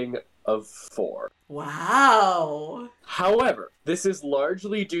rating of 4. Wow. However, this is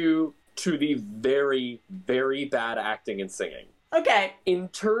largely due to the very, very bad acting and singing. Okay. In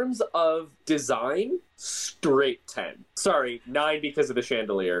terms of design, straight 10. Sorry, 9 because of the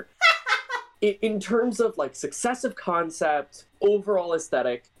chandelier. In terms of, like, successive concept, overall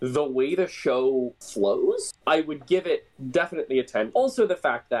aesthetic, the way the show flows, I would give it definitely a 10. Also the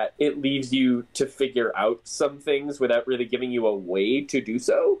fact that it leaves you to figure out some things without really giving you a way to do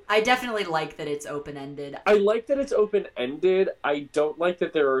so. I definitely like that it's open-ended. I like that it's open-ended. I don't like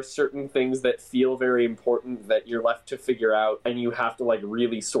that there are certain things that feel very important that you're left to figure out and you have to, like,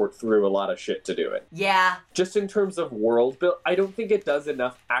 really sort through a lot of shit to do it. Yeah. Just in terms of world build, I don't think it does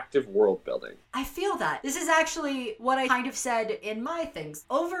enough active world building. I feel that. This is actually what I kind of said in my things.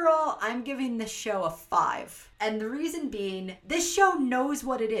 Overall, I'm giving this show a 5. And the reason being, this show knows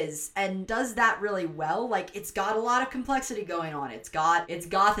what it is and does that really well. Like, it's got a lot of complexity going on. It's got its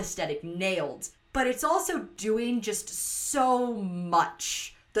goth aesthetic nailed. But it's also doing just so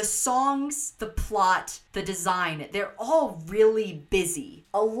much. The songs, the plot, the design, they're all really busy.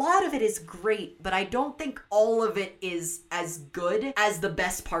 A lot of it is great, but I don't think all of it is as good as the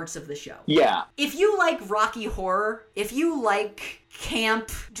best parts of the show. Yeah. If you like Rocky Horror, if you like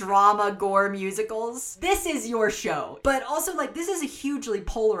camp, drama, gore musicals, this is your show. But also, like, this is a hugely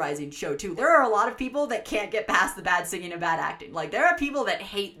polarizing show, too. There are a lot of people that can't get past the bad singing and bad acting. Like, there are people that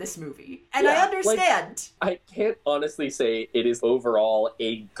hate this movie. And I understand. Like, I can't honestly say it is overall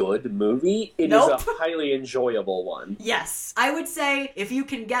a good movie. It is a highly enjoyable one. Yes. I would say if you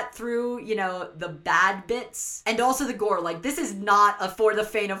can get through, you know, the bad bits and also the gore, like, this is not a for the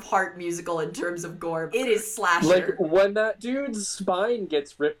faint of heart musical in terms of gore. It is slasher. Like, when that dude's spine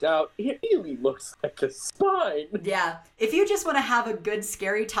gets ripped out, it really looks like a spine. Yeah. If you just want to have a good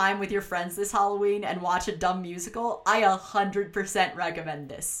scary time with your friends this Halloween and watch a dumb musical, I 100% recommend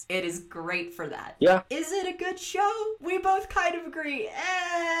this. It is great for that. Yeah. Is it a good show? We both kind of agree.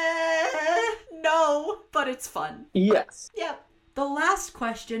 No, but it's fun. Yes. Yep. The last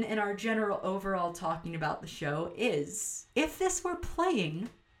question in our general overall talking about the show is, if this were playing,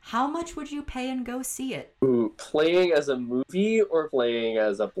 how much would you pay and go see it? Ooh, playing as a movie or playing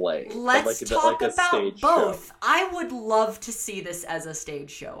as a play? Let's talk about both. Show. I would love to see this as a stage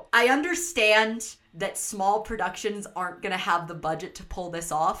show. I understand that small productions aren't gonna have the budget to pull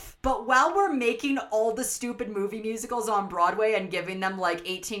this off. But while we're making all the stupid movie musicals on Broadway and giving them like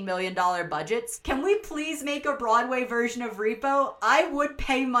 $18 million budgets, can we please make a Broadway version of Repo? I would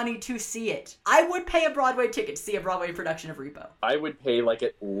pay money to see it. I would pay a Broadway ticket to see a Broadway production of Repo. I would pay like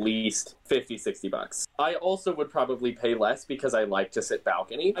at least $50-$60. I also would probably pay less because I like to sit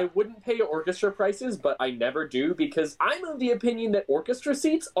balcony. I wouldn't pay orchestra prices, but I never do because I'm of the opinion that orchestra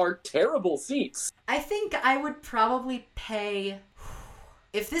seats are terrible seats. I think I would probably pay...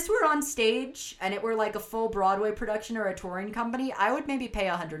 If this were on stage and it were like a full Broadway production or a touring company, I would maybe pay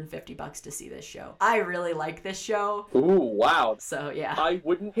 $150 to see this show. I really like this show. Ooh, wow. So, yeah. I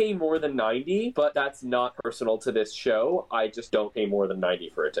wouldn't pay more than $90, but that's not personal to this show. I just don't pay more than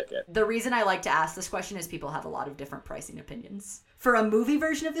 $90 for a ticket. The reason I like to ask this question is people have a lot of different pricing opinions. For a movie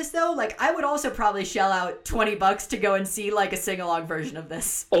version of this, though, like, I would also probably shell out $20 to go and see, like, a sing-along version of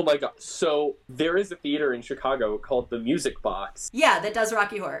this. Oh my god. So, there is a theater in Chicago called the Music Box. Yeah, that does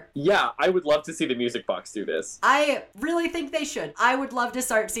Rocky Horror. Yeah, I would love to see the Music Box do this. I really think they should. I would love to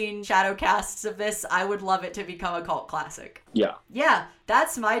start seeing shadow casts of this. I would love it to become a cult classic. Yeah. Yeah,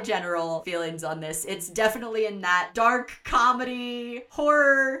 that's my general feelings on this. It's definitely in that dark comedy,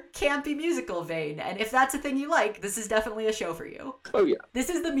 horror, campy musical vein. And if that's a thing you like, this is definitely a show for you. Oh, yeah. This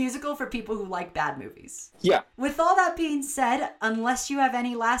is the musical for people who like bad movies. Yeah. With all that being said, unless you have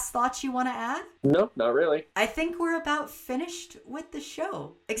any last thoughts you want to add? No, not really. I think we're about finished with the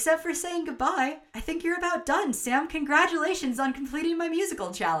show. Except for saying goodbye, I think you're about done. Sam, congratulations on completing my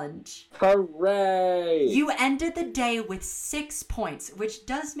musical challenge. Hooray! You ended the day with 6 points, which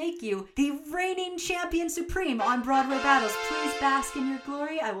does make you the reigning champion supreme on Broadway Battles. Please bask in your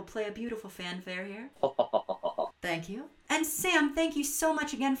glory. I will play a beautiful fanfare here. Thank you. And Sam, thank you so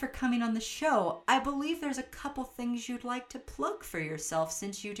much again for coming on the show. I believe there's a couple things you'd like to plug for yourself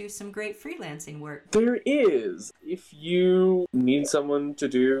since you do some great freelancing work. There is. If you need someone to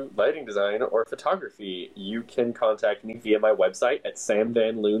do lighting design or photography, you can contact me via my website at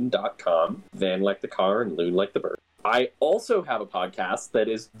samvanloon.com. Van like the car and loon like the bird. I also have a podcast that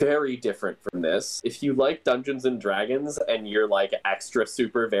is very different from this. If you like Dungeons and Dragons and you're like extra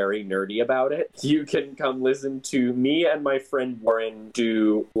super very nerdy about it, you can come listen to me and my friend Warren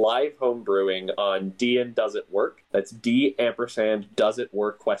do live homebrewing on D and Does It Work. That's D ampersand Does It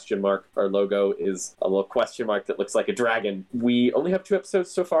Work question mark. Our logo is a little question mark that looks like a dragon. We only have 2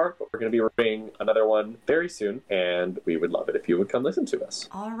 episodes so far, but we're going to be recording another one very soon, and we would love it if you would come listen to us.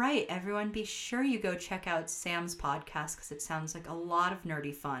 All right, everyone, be sure you go check out Sam's podcast because it sounds like a lot of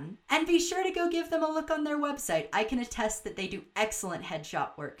nerdy fun. And be sure to go give them a look on their website. I can attest that they do excellent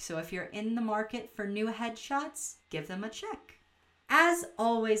headshot work, so if you're in the market for new headshots, give them a check. As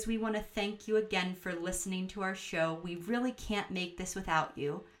always, we want to thank you again for listening to our show. We really can't make this without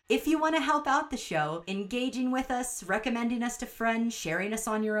you. If you want to help out the show, engaging with us, recommending us to friends, sharing us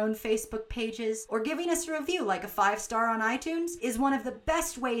on your own Facebook pages, or giving us a review like a 5-star on iTunes is one of the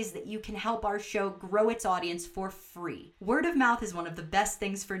best ways that you can help our show grow its audience for free. Word of mouth is one of the best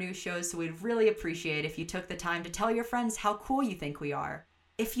things for new shows, so we'd really appreciate if you took the time to tell your friends how cool you think we are.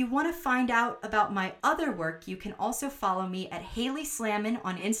 If you want to find out about my other work, you can also follow me at Haley Slammin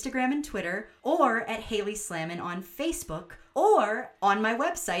on Instagram and Twitter, or at Haley Slammin on Facebook, or on my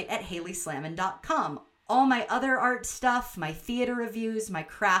website at haleyslammin.com. All my other art stuff, my theater reviews, my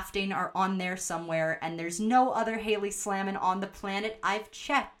crafting are on there somewhere, and there's no other Haley Slammin on the planet. I've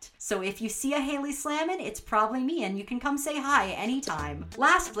checked. So if you see a Haley Slammin, it's probably me, and you can come say hi anytime.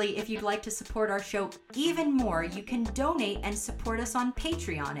 Lastly, if you'd like to support our show even more, you can donate and support us on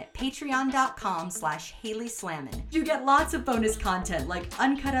Patreon at patreon.com/HaleySlammin. You get lots of bonus content like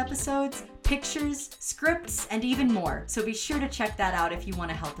uncut episodes, pictures, scripts, and even more. So be sure to check that out if you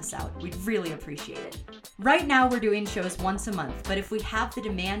want to help us out. We'd really appreciate it. Right now we're doing shows once a month, but if we have the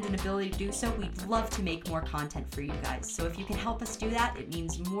demand and ability to do so, we'd love to make more content for you guys. So if you can help us do that, it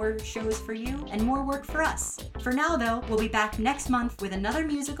means more shows for you and more work for us. For now though, we'll be back next month with another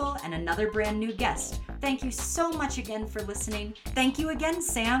musical and another brand new guest. Thank you so much again for listening. Thank you again,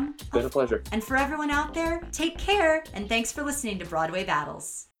 Sam. It's been a pleasure. And for everyone out there, take care, and thanks for listening to Broadway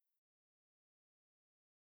Battles.